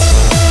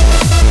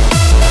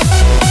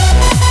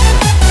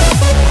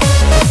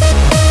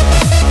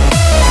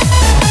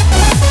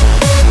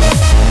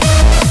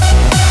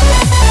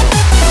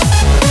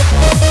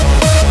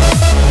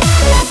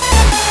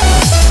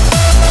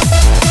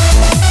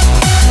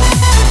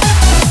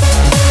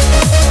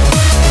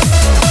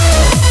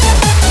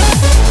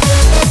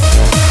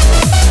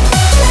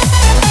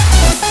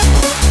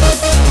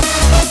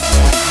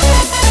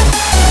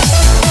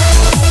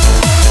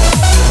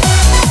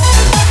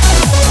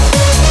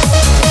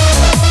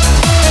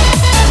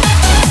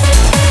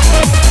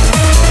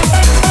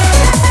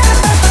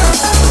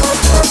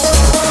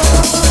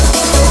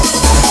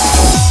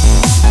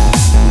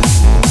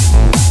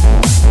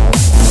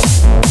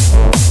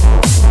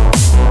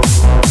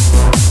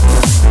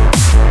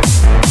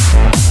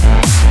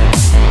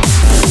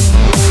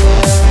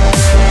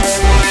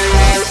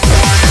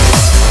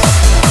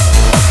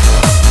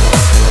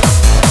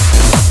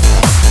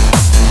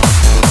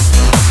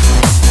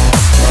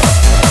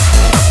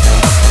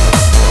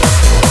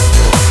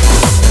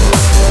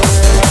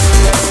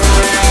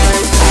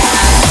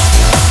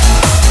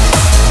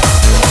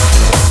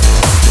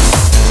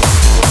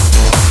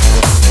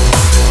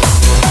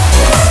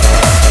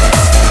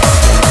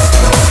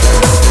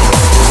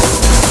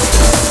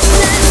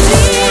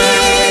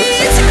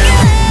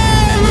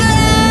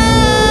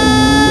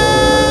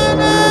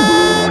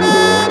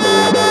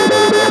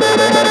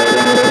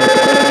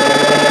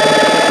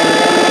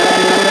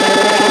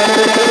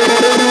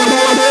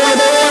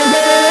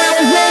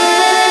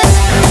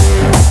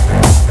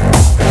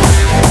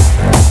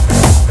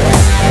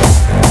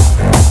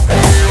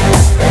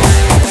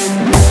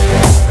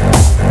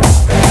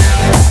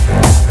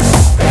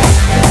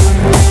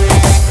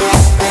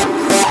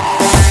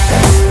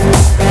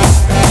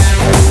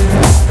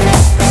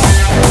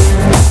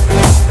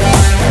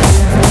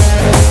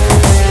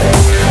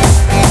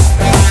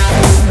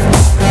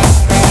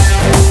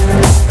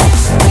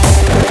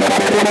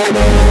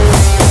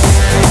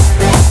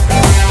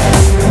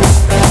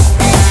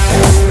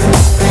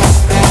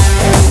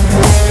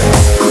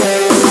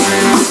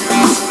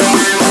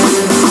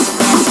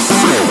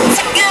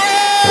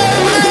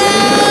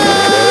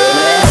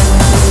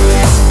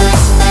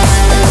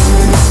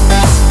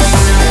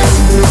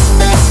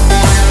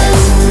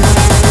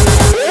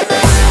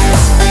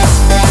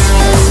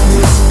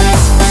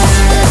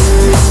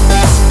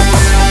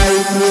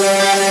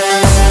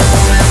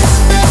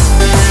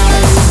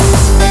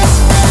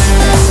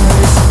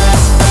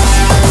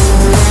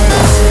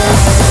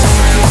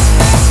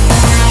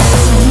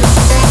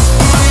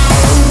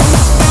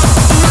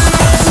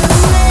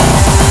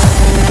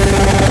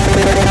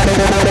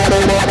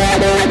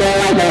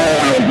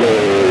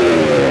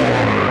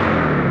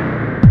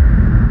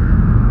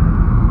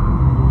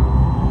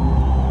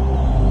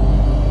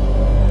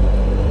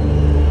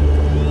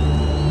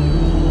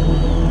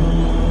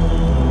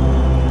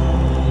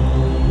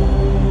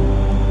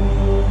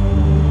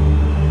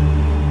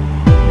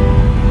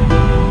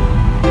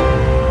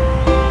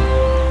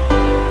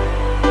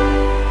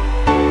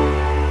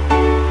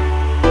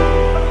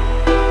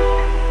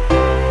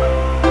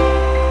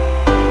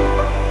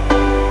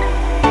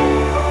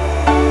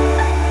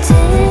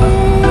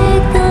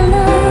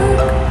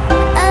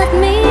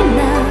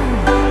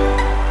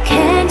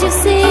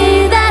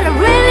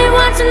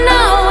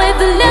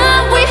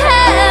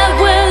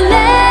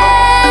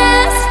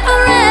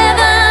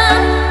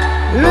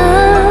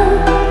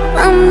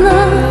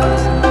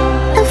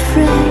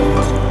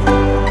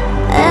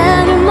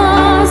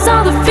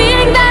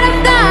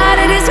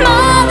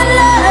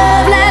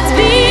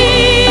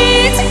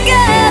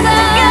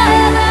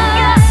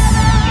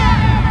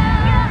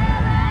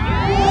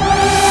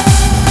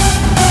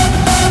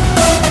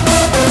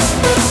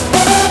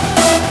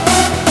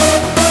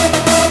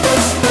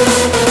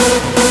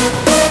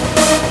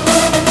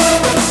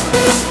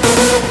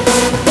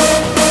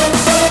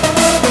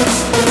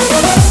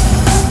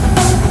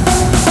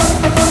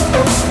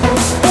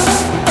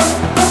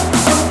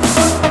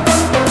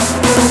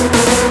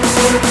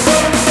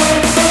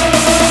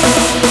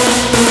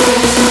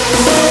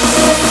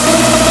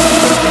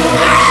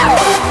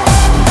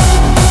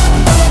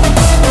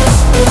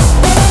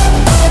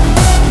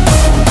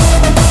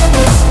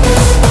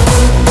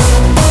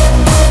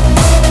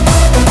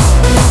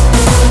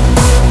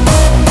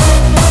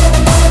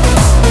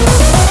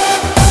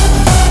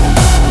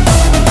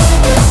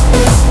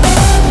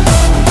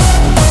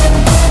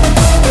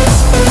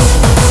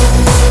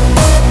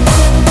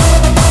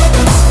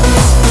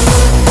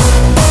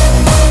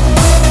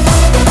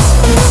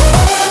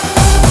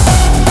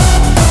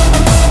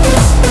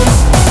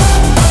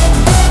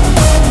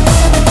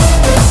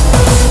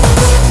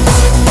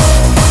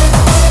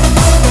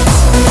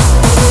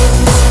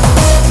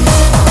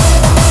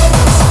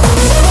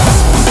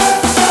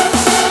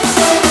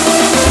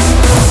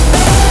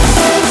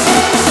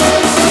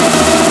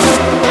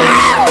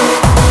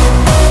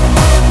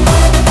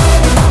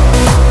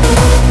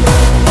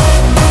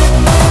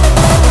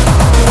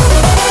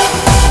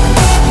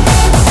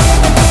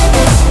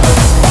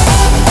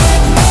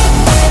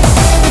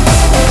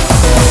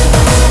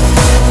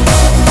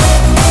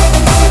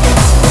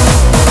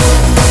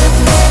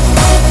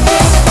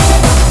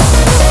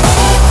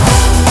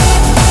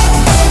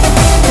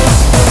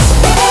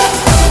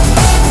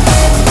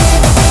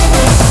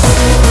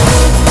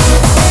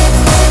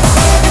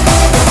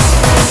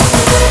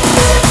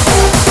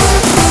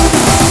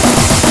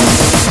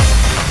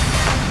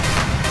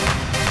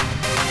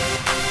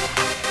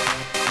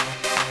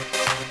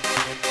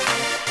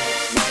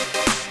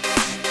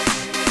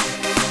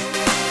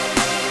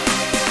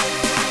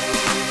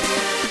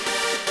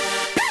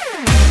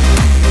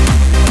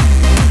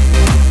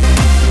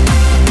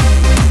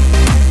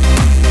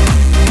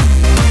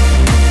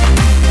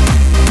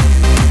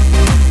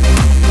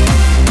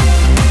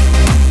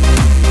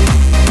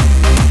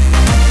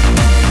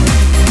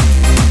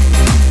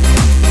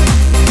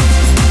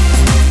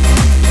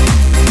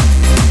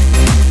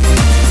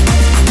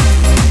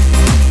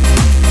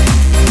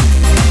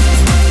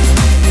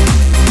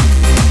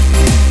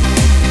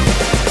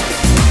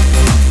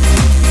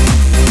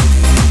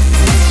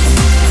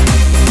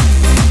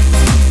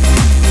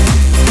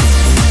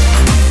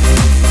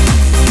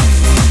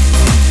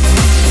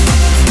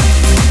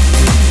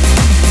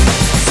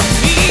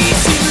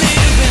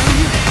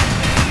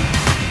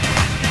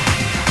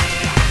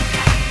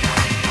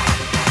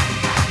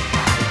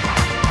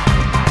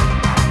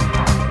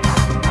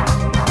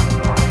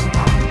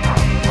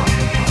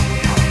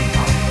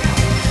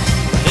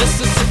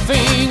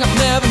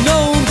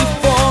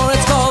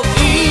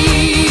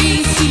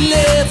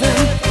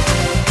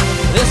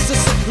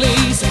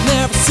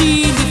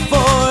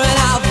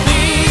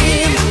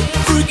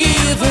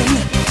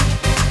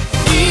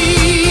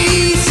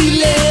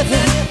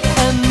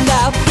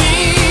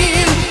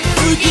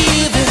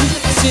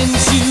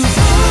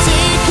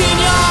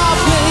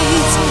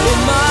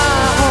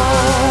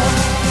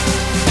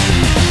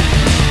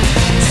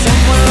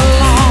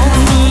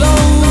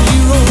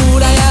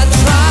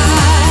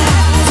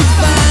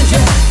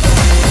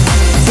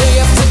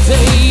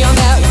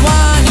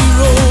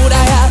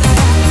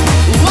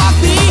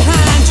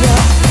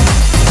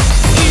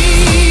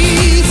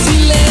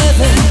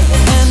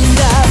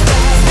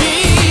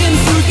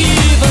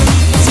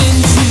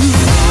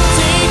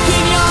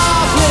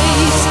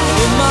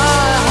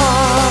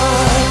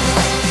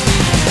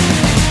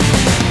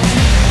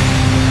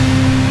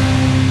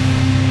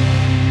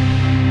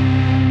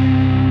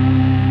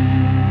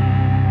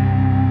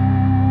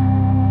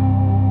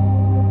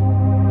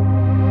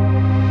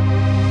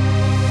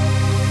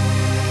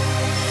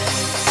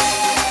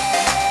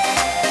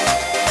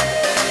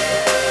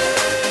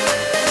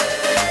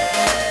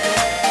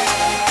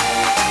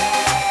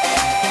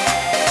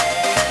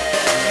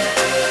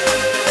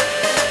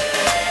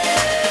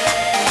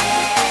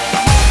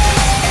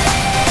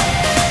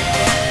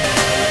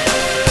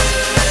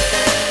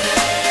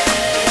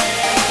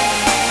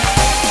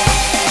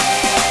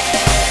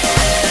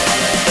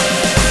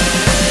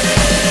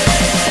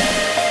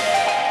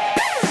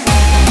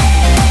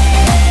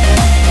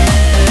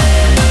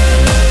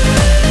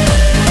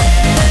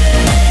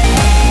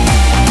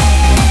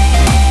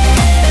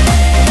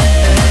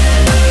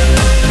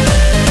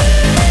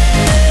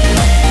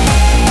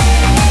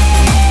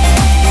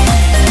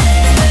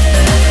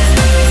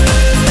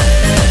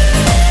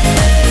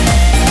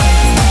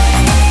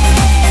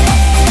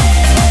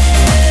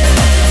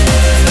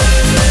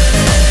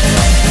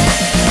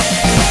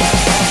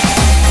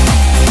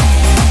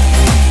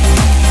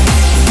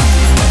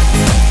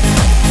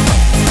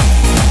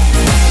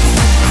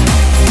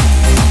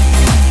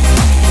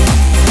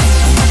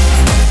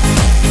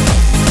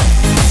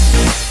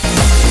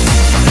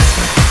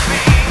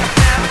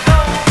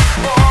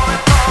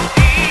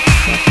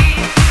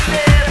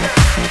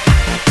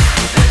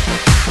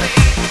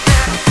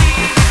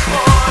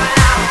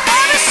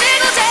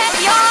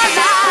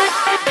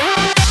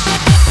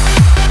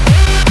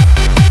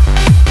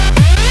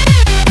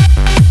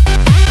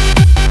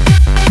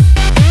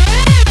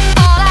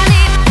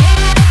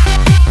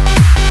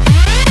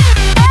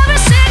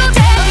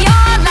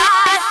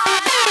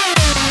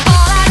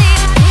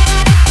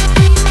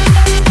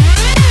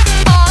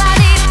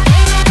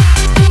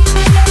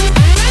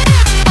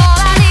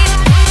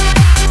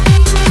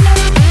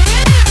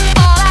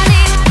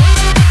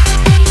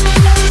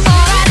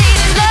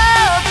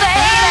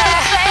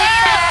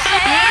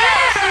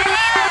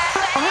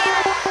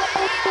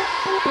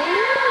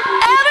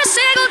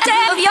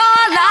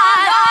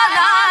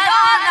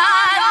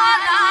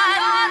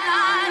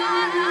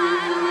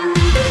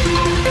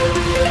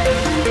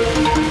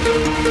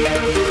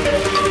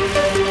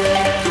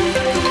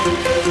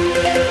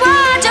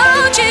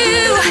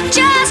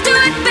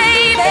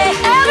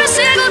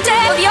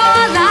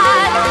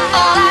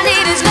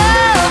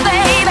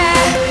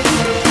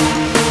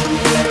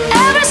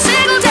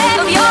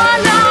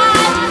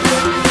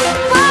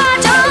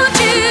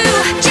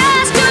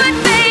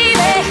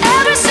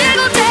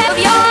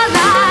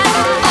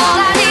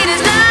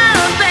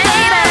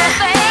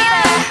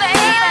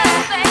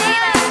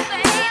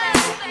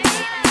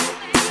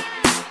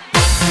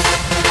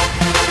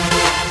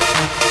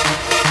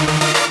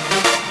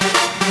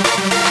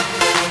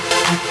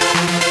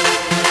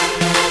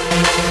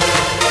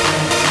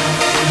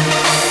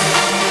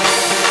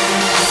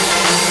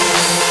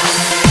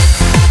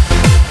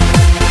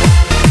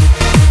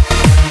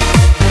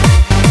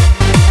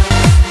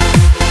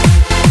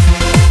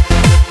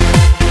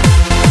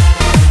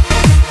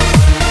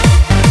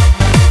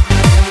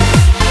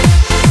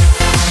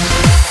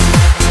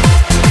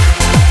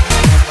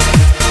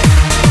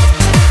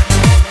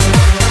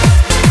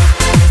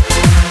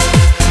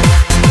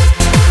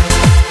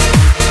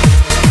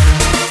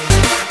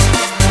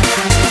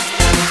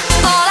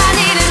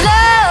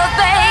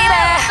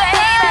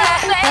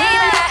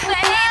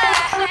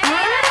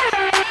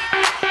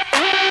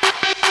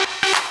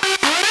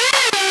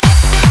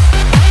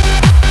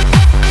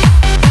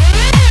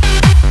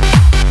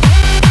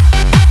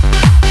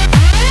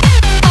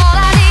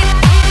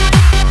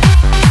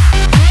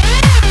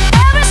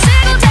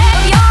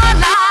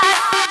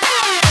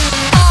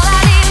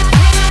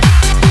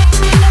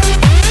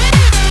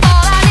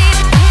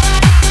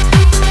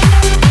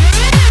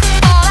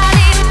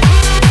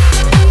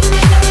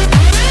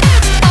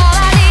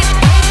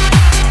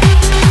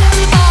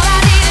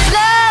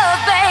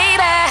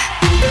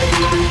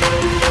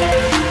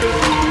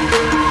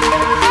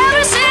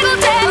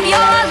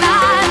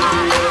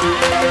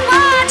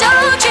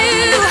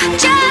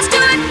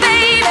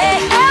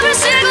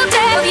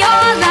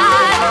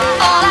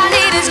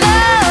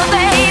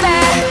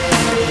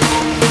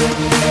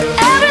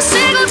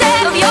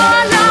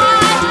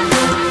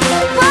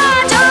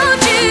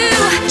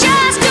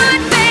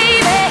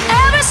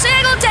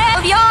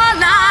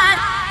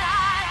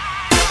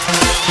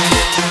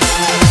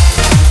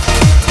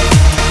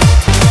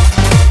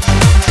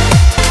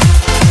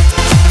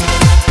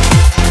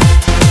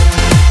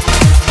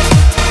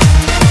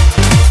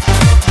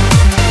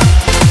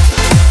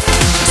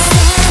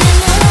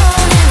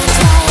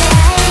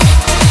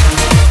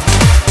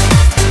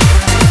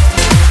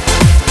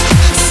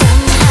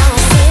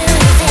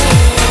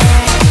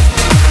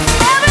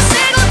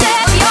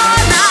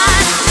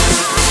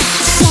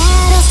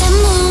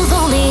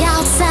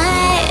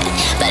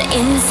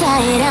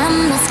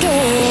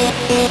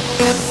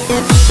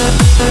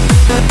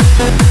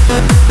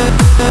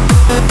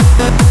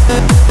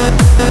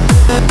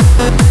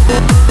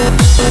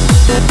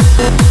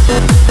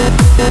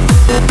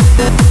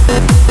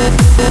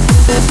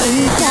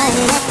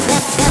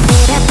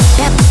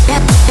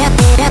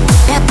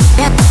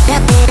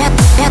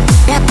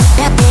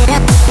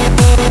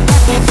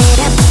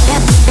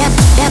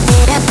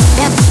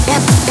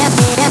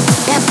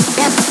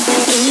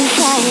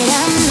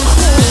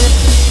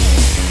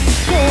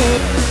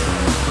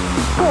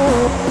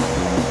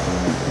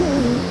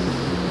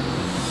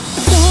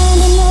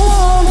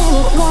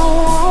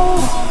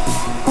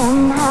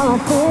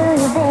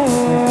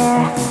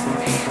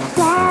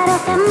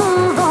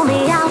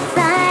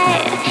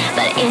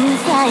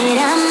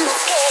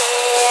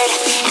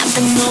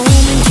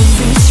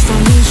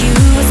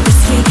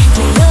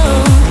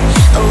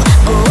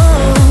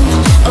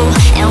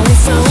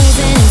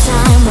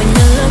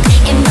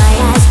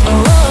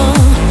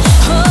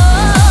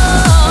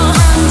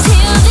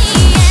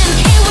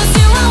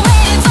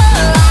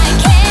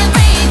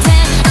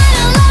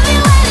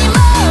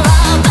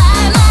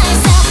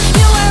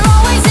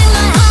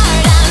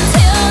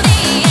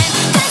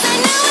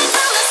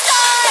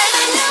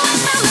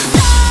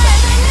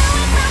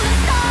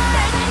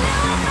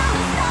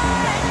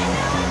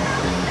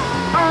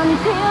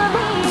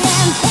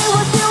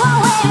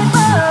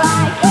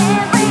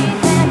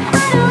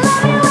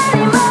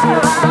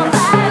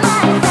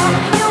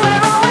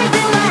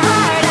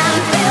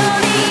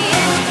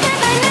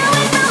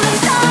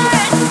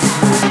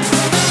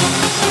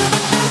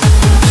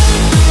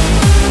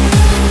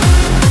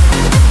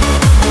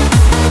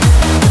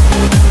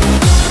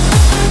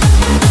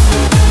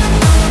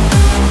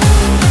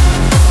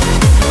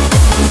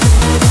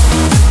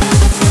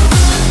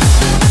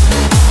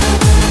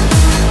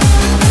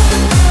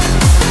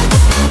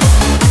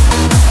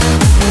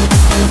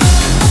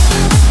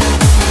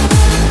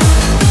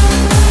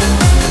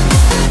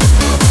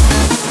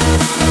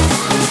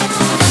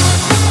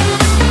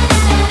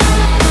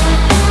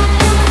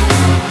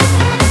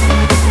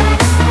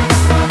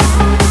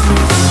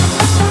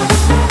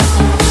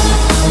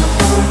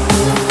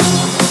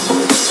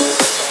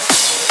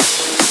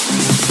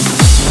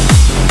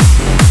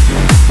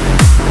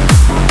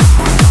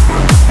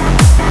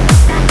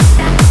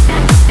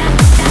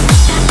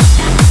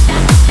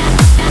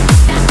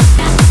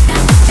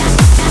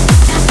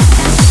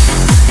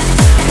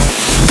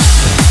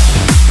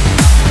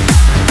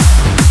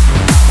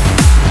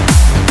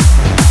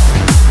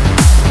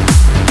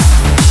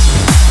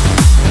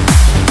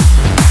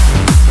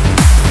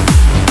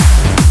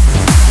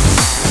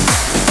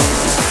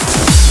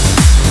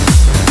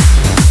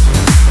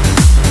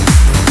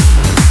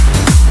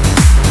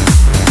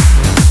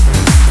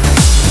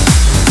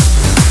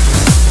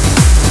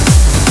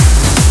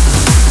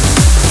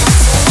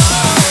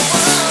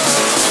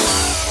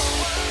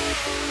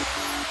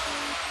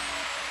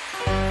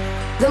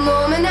 The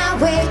moment I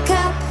wake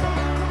up,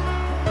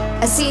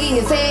 I see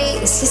your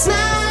face. Your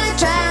smile, it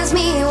drives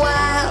me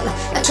wild.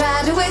 I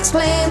try to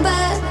explain,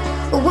 but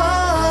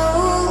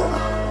whoa,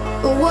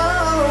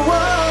 whoa,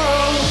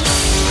 whoa.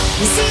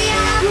 You see,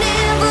 I've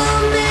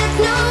never met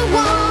no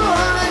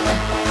one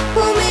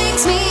who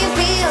makes me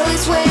feel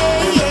this way.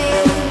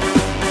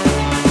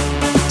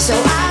 So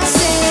I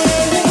say,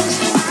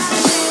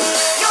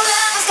 your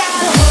love has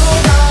got a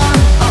hold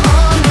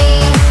on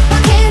me. Why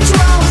can't you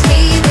always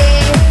be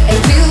there? And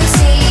you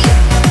see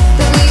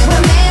that we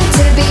were meant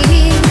to be.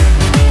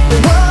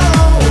 Whoa,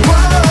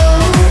 whoa.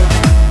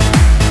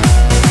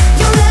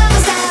 Your love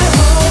has got a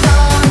hold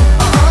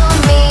on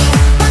me.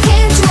 Why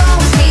can't you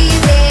always be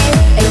there?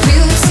 And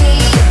you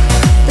see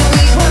that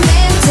we were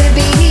meant to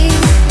be.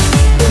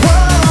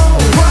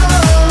 Whoa, whoa.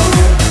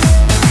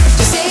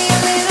 Just say a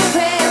little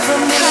prayer for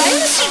me. Hi,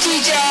 Mr.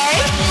 DJ.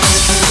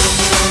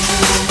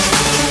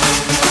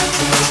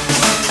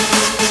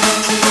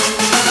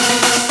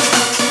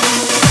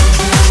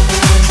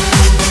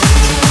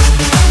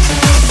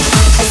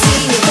 I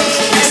see your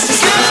face. Your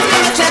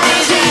smile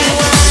drives me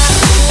wild.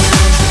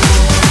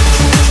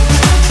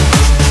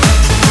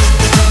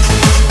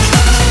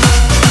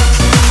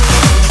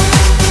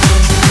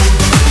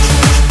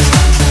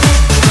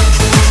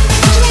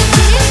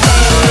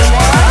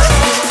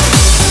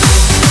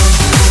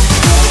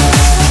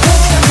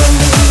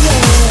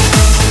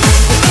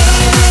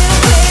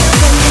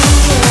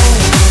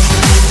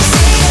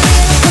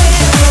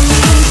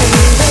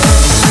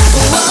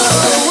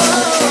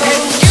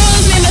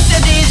 Excuse me, Mr.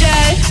 DJ.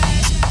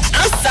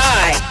 I'm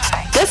sorry.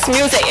 This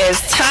music is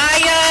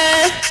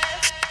tired.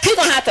 You're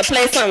gonna have to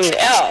play something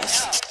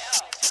else.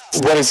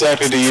 What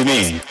exactly do you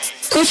mean?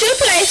 Could you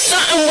play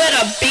something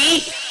with a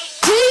beat?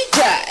 DJ.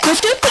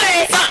 Could you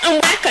play something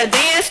I could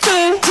dance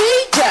to?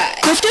 DJ.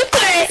 Could you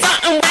play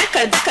something I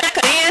could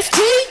dance to?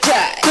 DJ.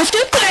 Could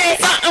you play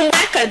something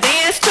I could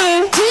dance to?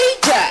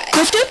 DJ.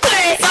 Could you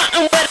play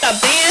something with a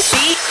dance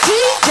beat?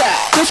 DJ.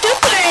 Could you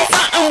play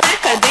something I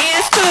could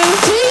dance to?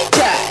 DJ.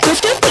 Could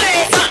you play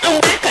something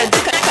I could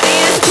dance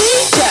to?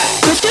 DJ.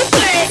 Could you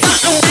play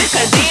something I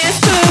could dance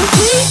to?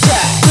 DJ.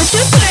 Could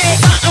you play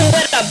something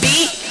with a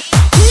beat?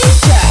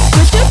 DJ.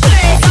 Could you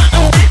play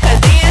something I could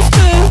dance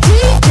to?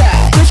 DJ.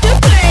 Could you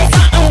play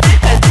something I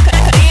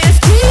could dance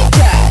to? DJ.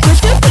 Could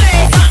you play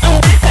something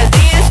I could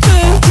dance to?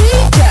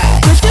 DJ.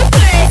 Could you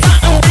play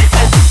something I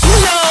could, you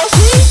know?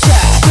 DJ.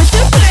 Could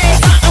you play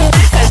something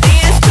I could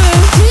dance to?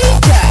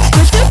 DJ.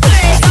 Could you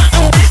play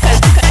something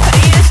I could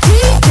dance to?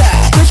 DJ.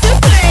 Could you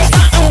play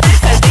something I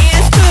could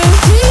dance to?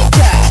 DJ.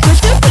 Could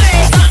you play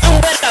something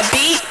with a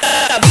beat?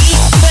 With a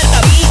beat, with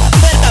a beat,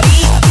 with a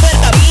beat,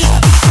 with a beat,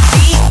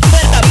 beat,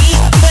 with a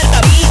beat, with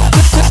a beat.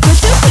 Could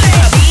you play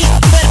a beat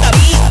with a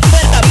beat,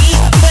 with a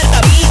beat, with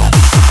a beat,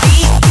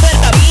 beat,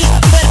 with a beat,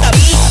 with a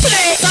beat.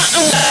 Play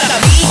something with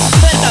a beat,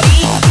 with a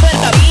beat,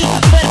 with a beat,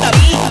 with a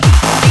beat,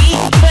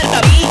 beat, with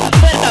a beat,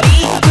 with a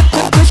beat.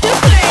 Could you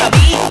play a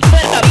beat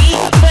with a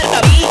beat, with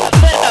a beat,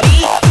 with a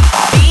beat,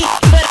 beat,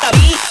 with a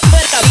beat,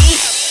 with a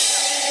beat?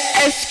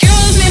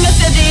 Excuse me,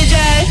 Mr. DJ.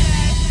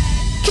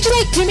 Could you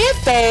do me a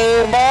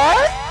favor?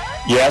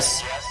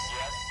 Yes?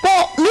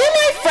 Well, me and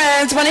my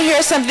friends want to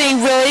hear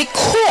something really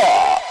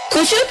cool.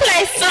 Could you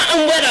play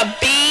something with a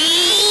beat?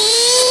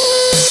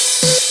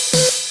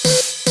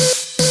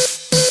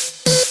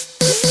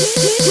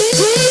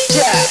 DJ,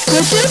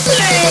 could you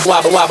play?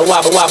 Wobble, wobble,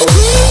 wobble, wobble.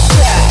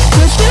 DJ,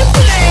 could you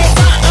play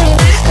something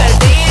I could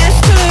dance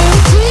to?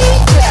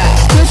 DJ,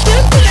 could you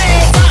play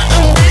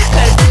something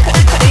I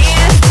could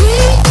dance to?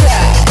 DJ,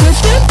 could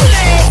you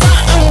play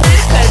something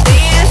I could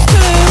dance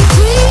to?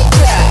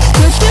 DJ,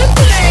 could you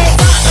play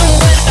something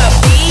with a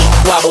beat?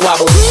 Wobble,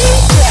 wobble.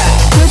 DJ,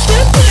 could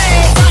you play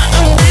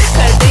something I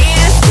could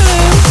dance to?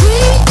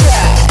 DJ,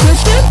 could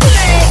you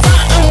play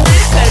something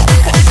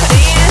I could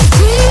dance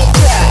to?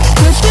 DJ,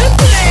 could you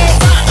play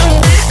something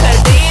I could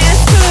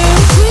dance to?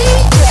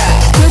 DJ,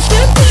 could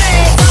you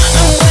play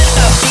something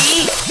with a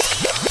beat?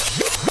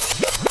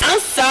 I'm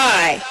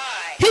sorry.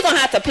 You're gonna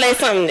have to play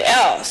something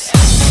else.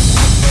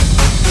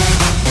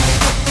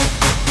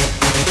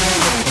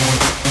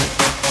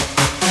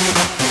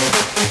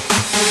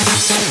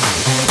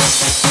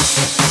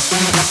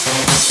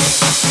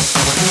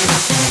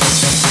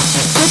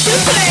 Could you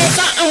play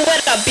something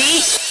with a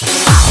beat?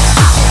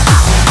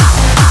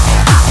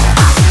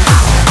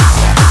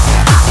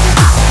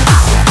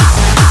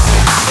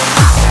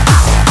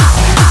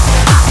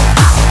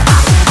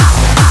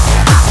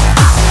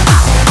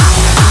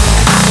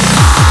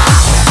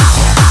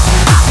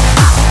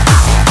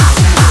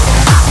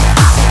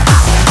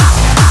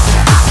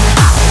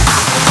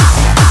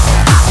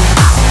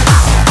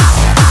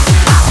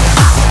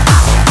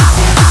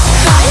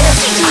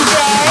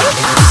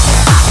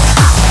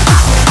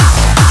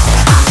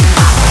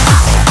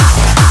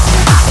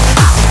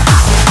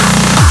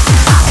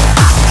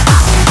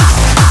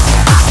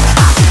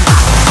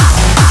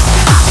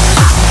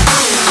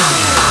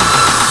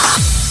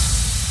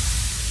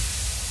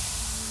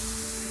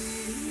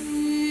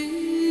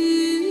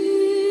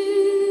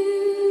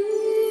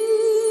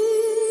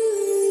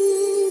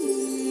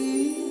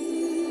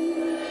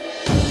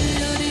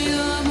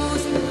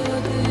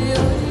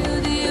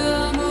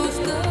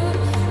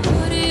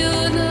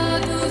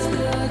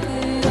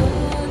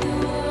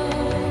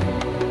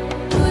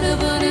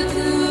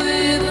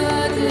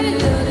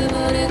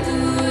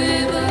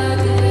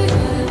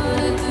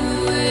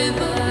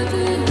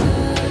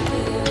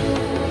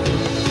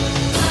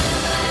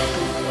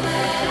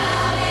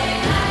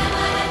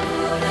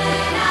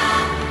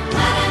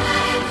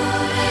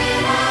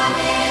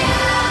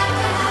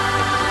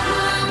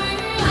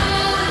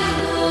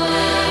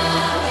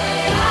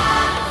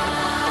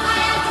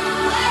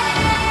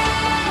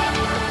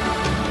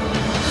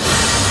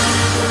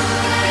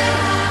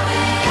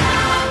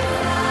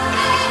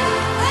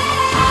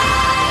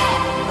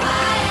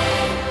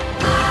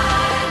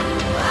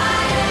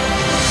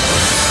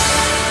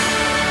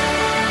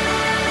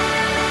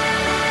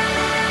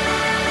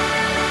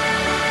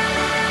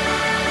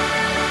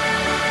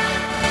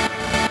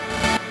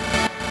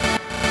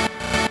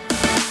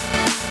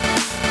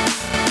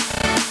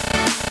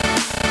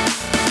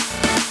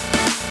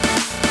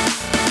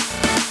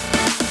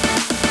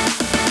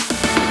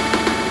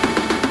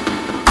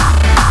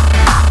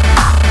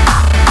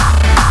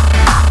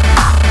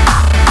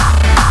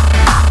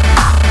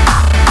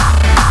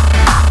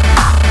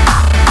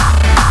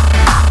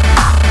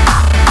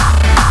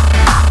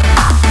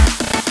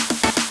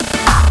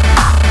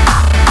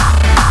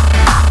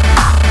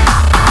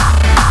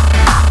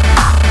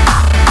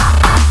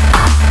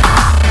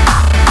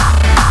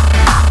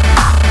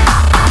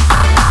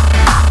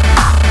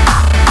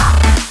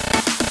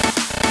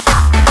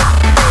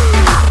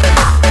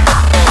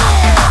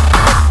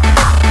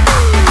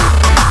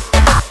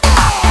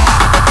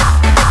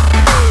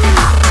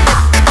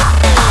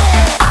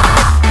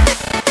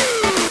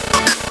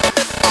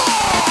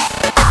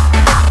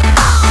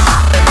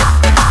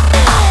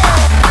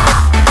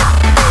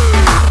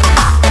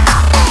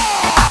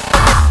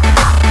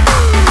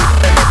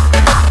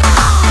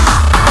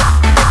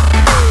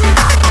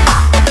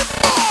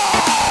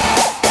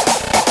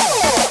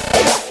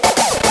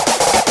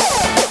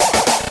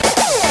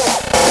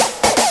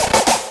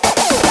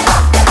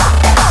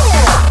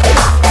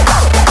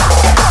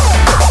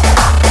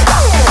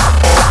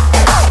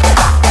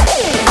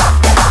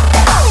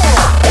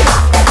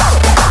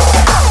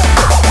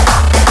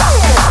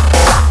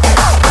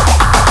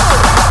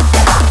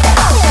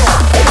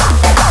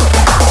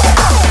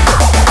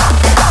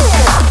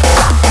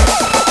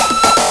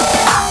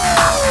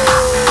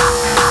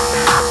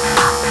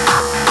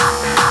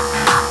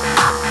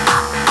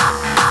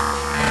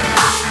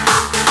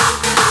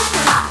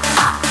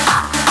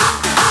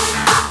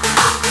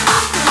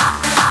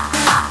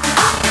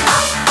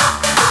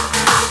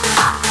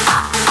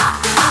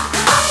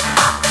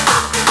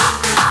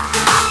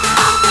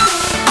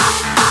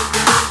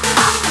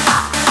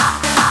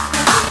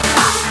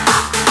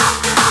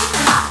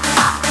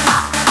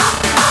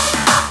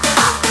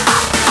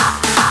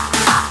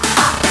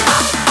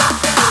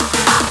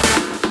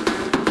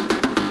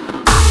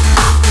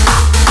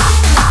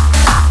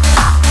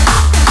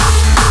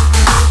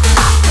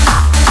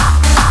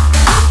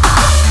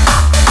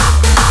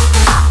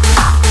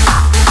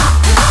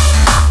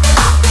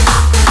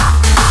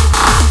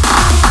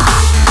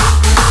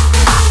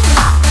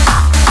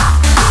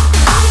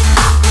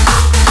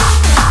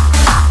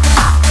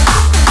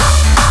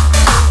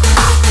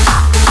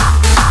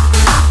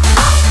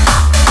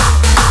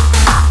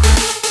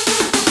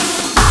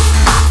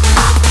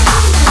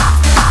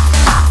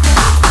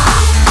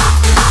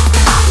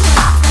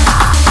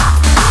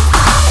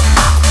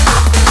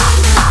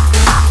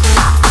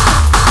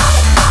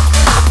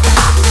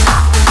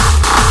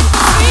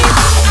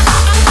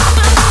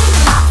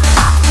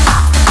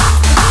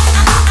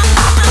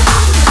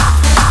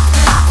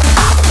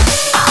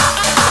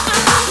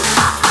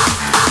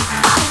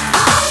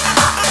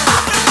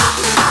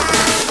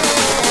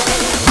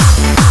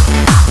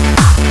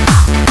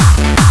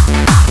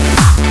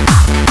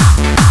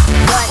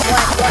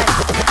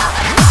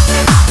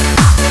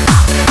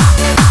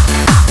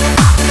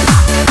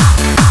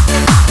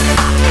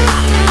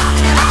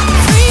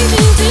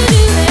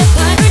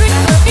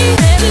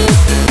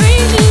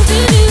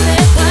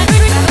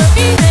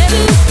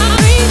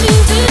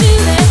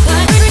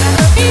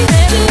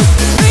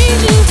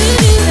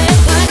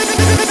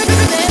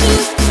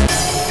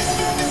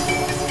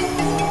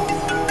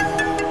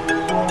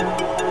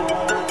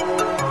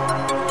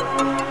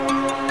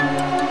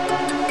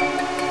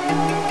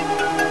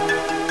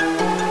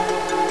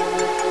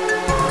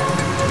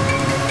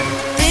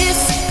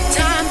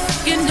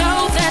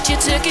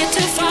 took it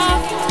too far.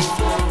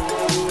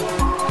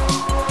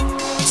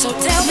 So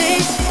tell me,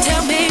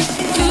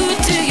 who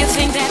do you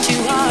think that you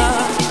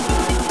are?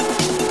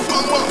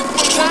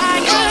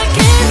 Try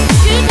again,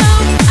 you know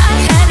I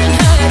hadn't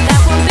heard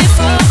that one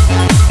before.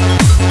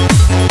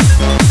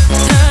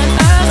 Turn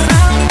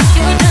around,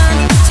 you're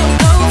done, so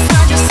go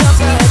find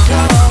yourself a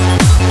door.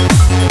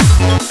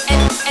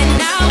 And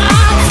now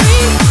I'm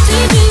free to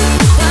do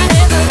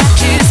whatever I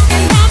choose,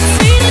 and I'm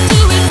free to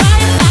do it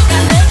right like I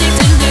got nothing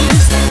to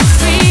lose.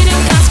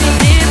 Freedom cost me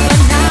dear,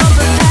 but now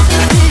the path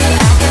is clear,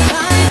 I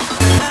can find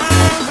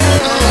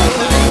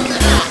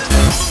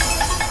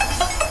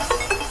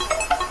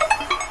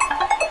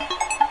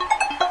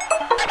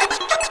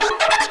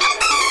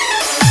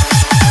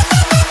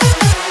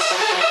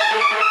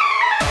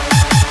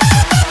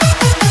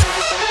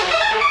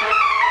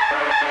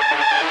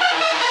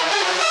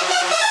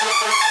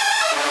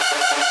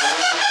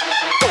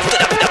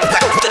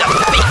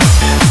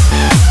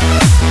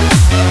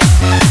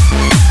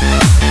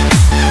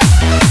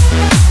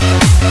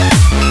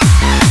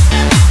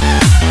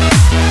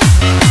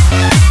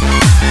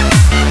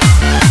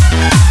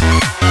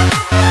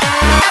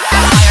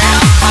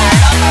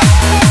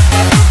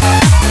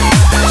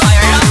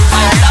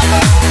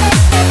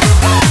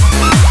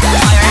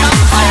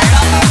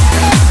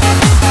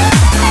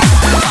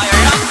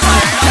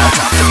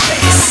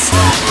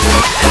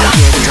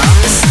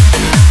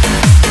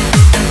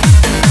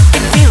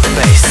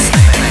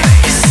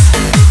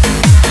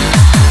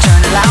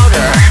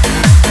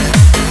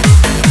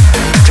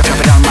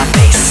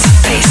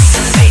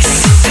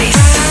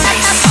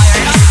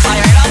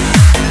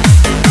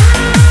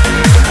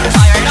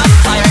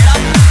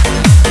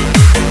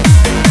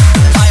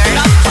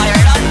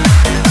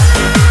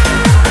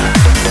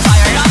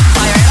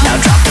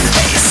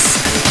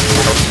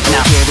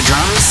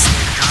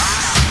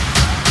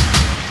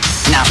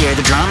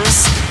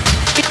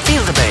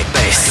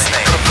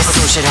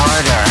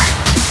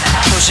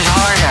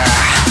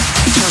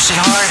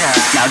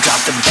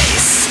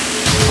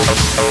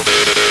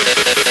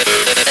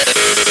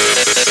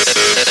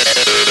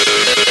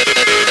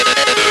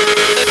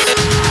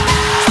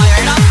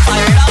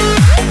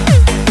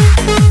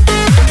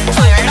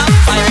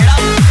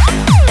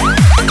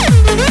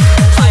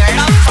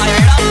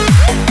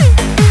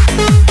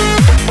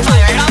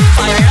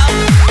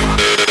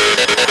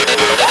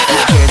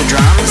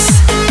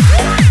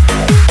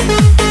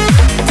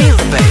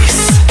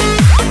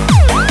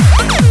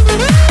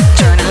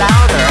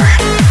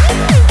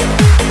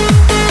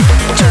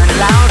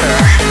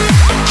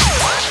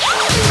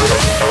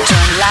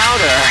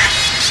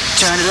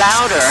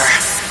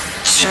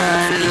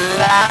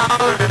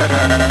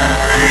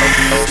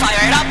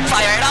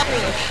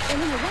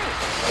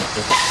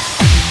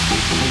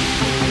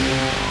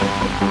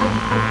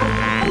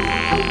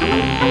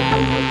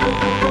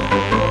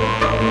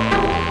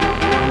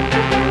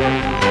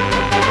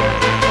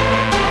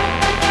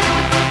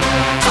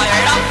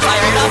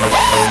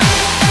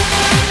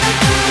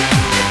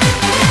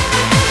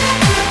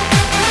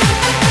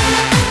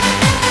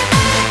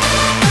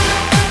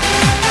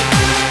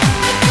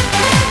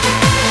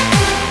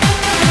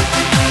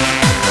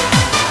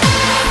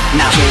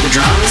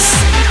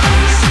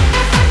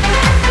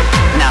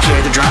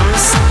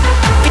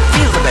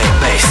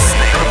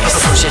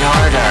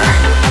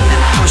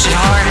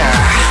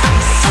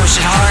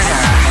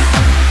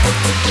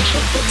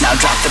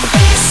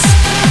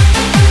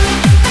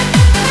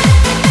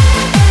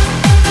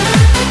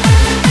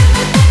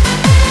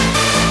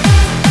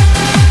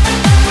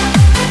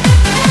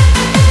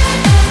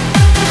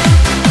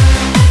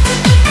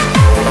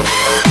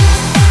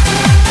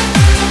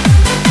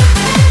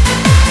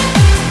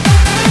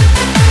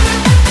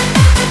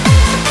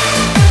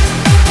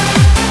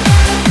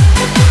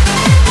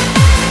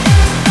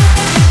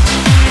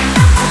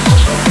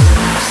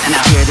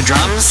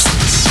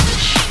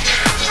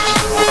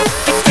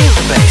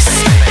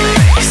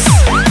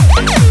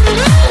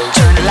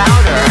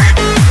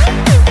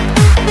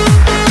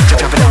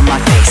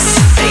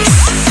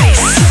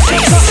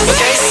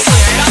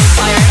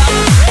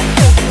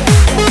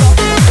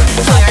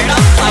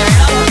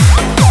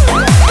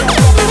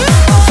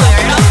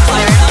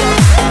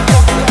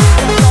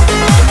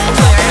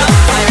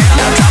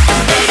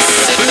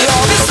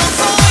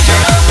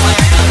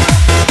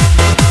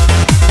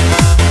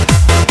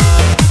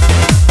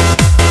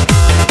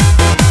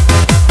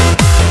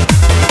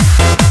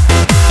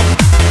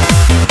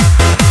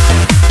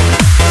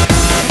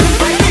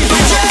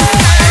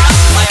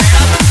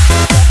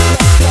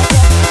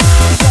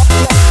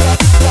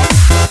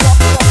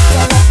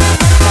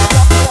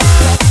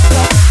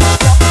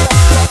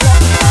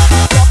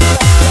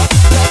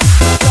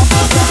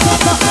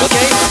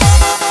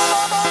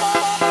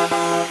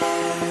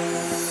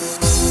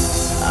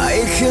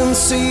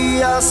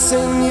us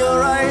in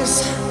your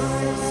eyes.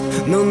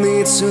 No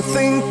need to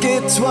think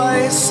it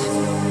twice,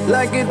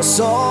 like it's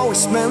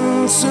always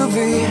meant to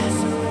be,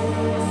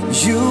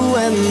 you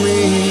and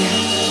me.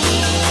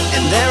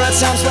 And there are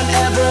times when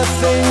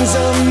everything's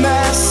a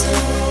mess,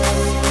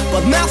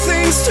 but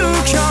nothing's to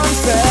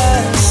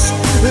confess.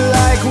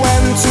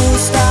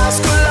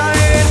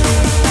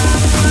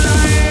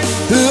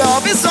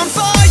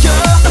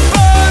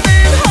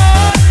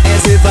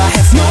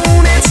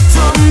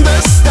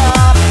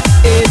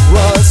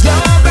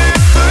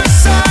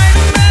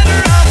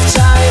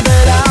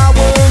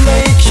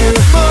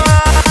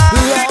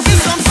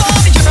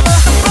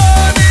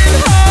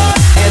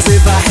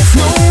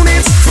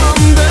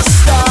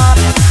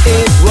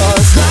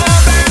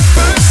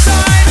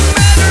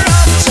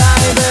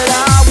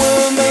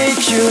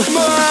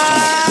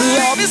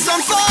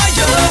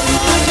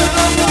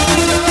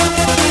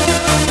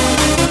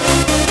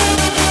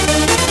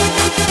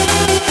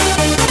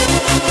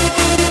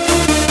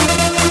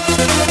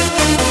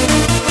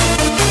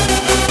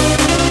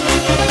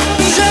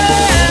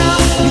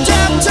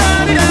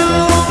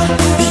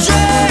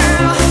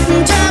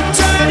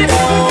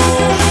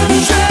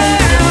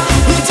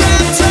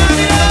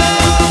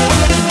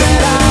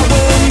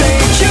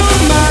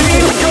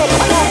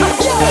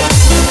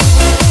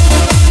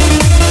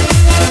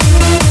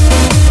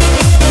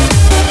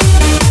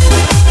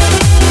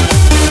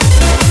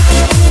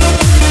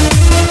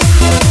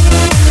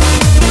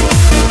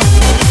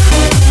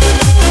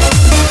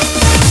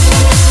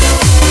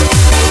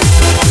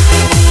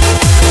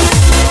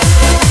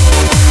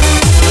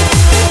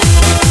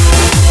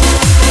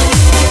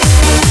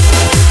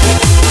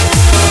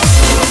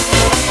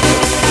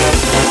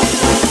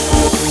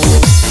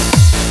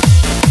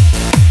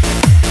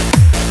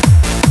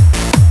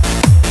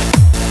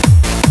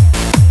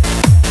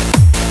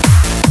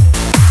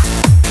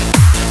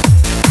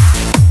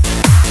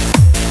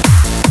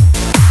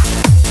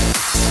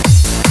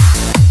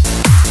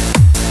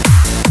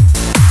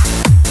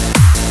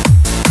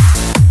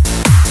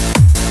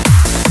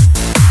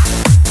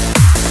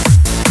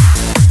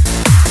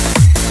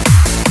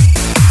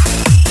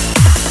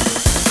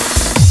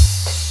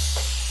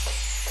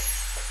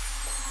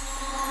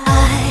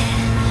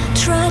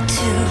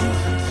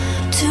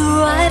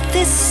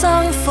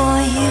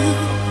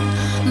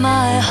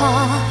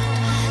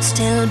 heart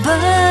still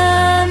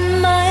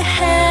burn. My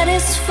head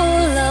is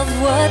full of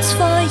words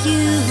for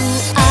you.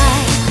 I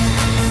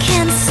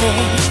can't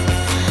say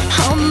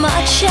how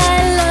much I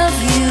love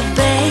you,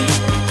 babe.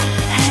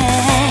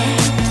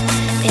 Hand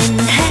in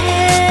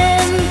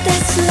hand,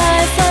 this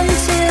life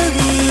until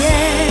the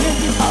end.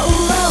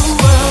 Oh,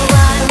 oh, oh,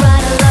 I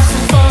write a love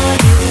song for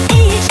you.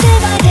 Each day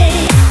by day,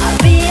 I'll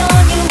be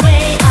on your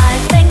way. I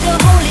thank the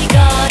holy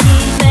God, He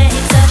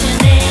made such an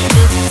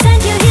angel. Send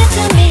you here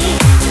to me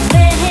to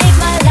make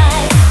my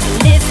life, to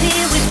live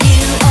here with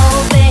you. Oh,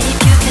 babe,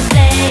 you can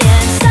play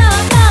and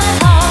start my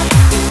heart.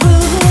 You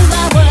rule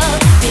my world,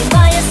 be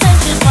my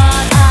essential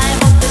part. I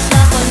hope this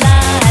love will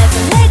life,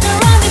 and later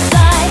on we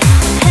fly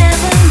in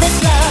heaven. This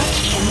love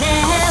can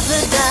never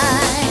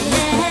die,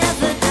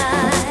 never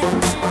die.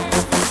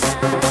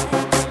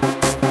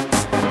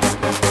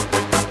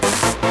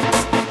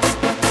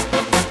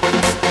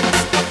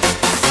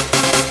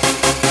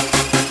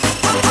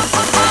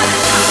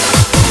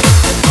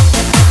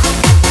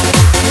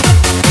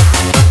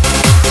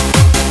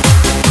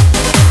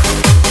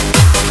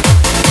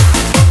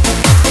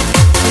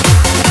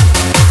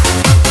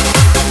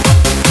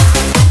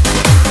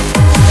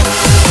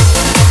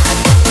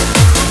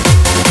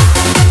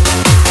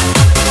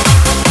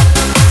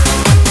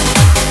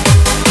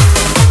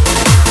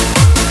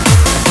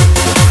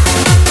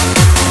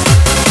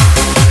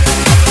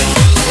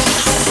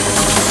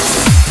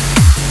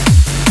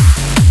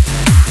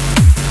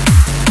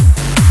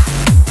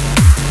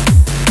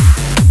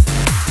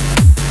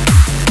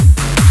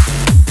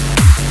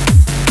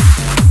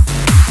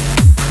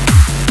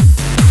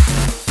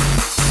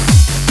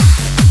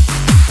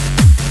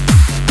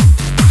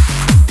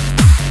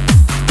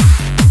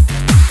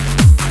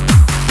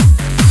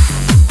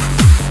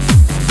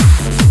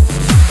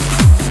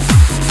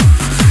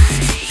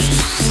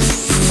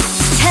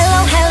 Hello,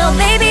 hello,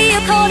 baby,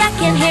 you're cold, I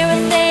can't hear a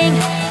thing.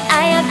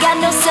 I have got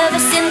no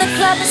service in the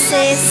club,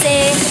 say.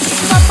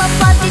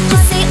 What did you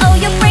say? Oh,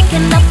 you're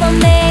breaking up on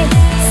me.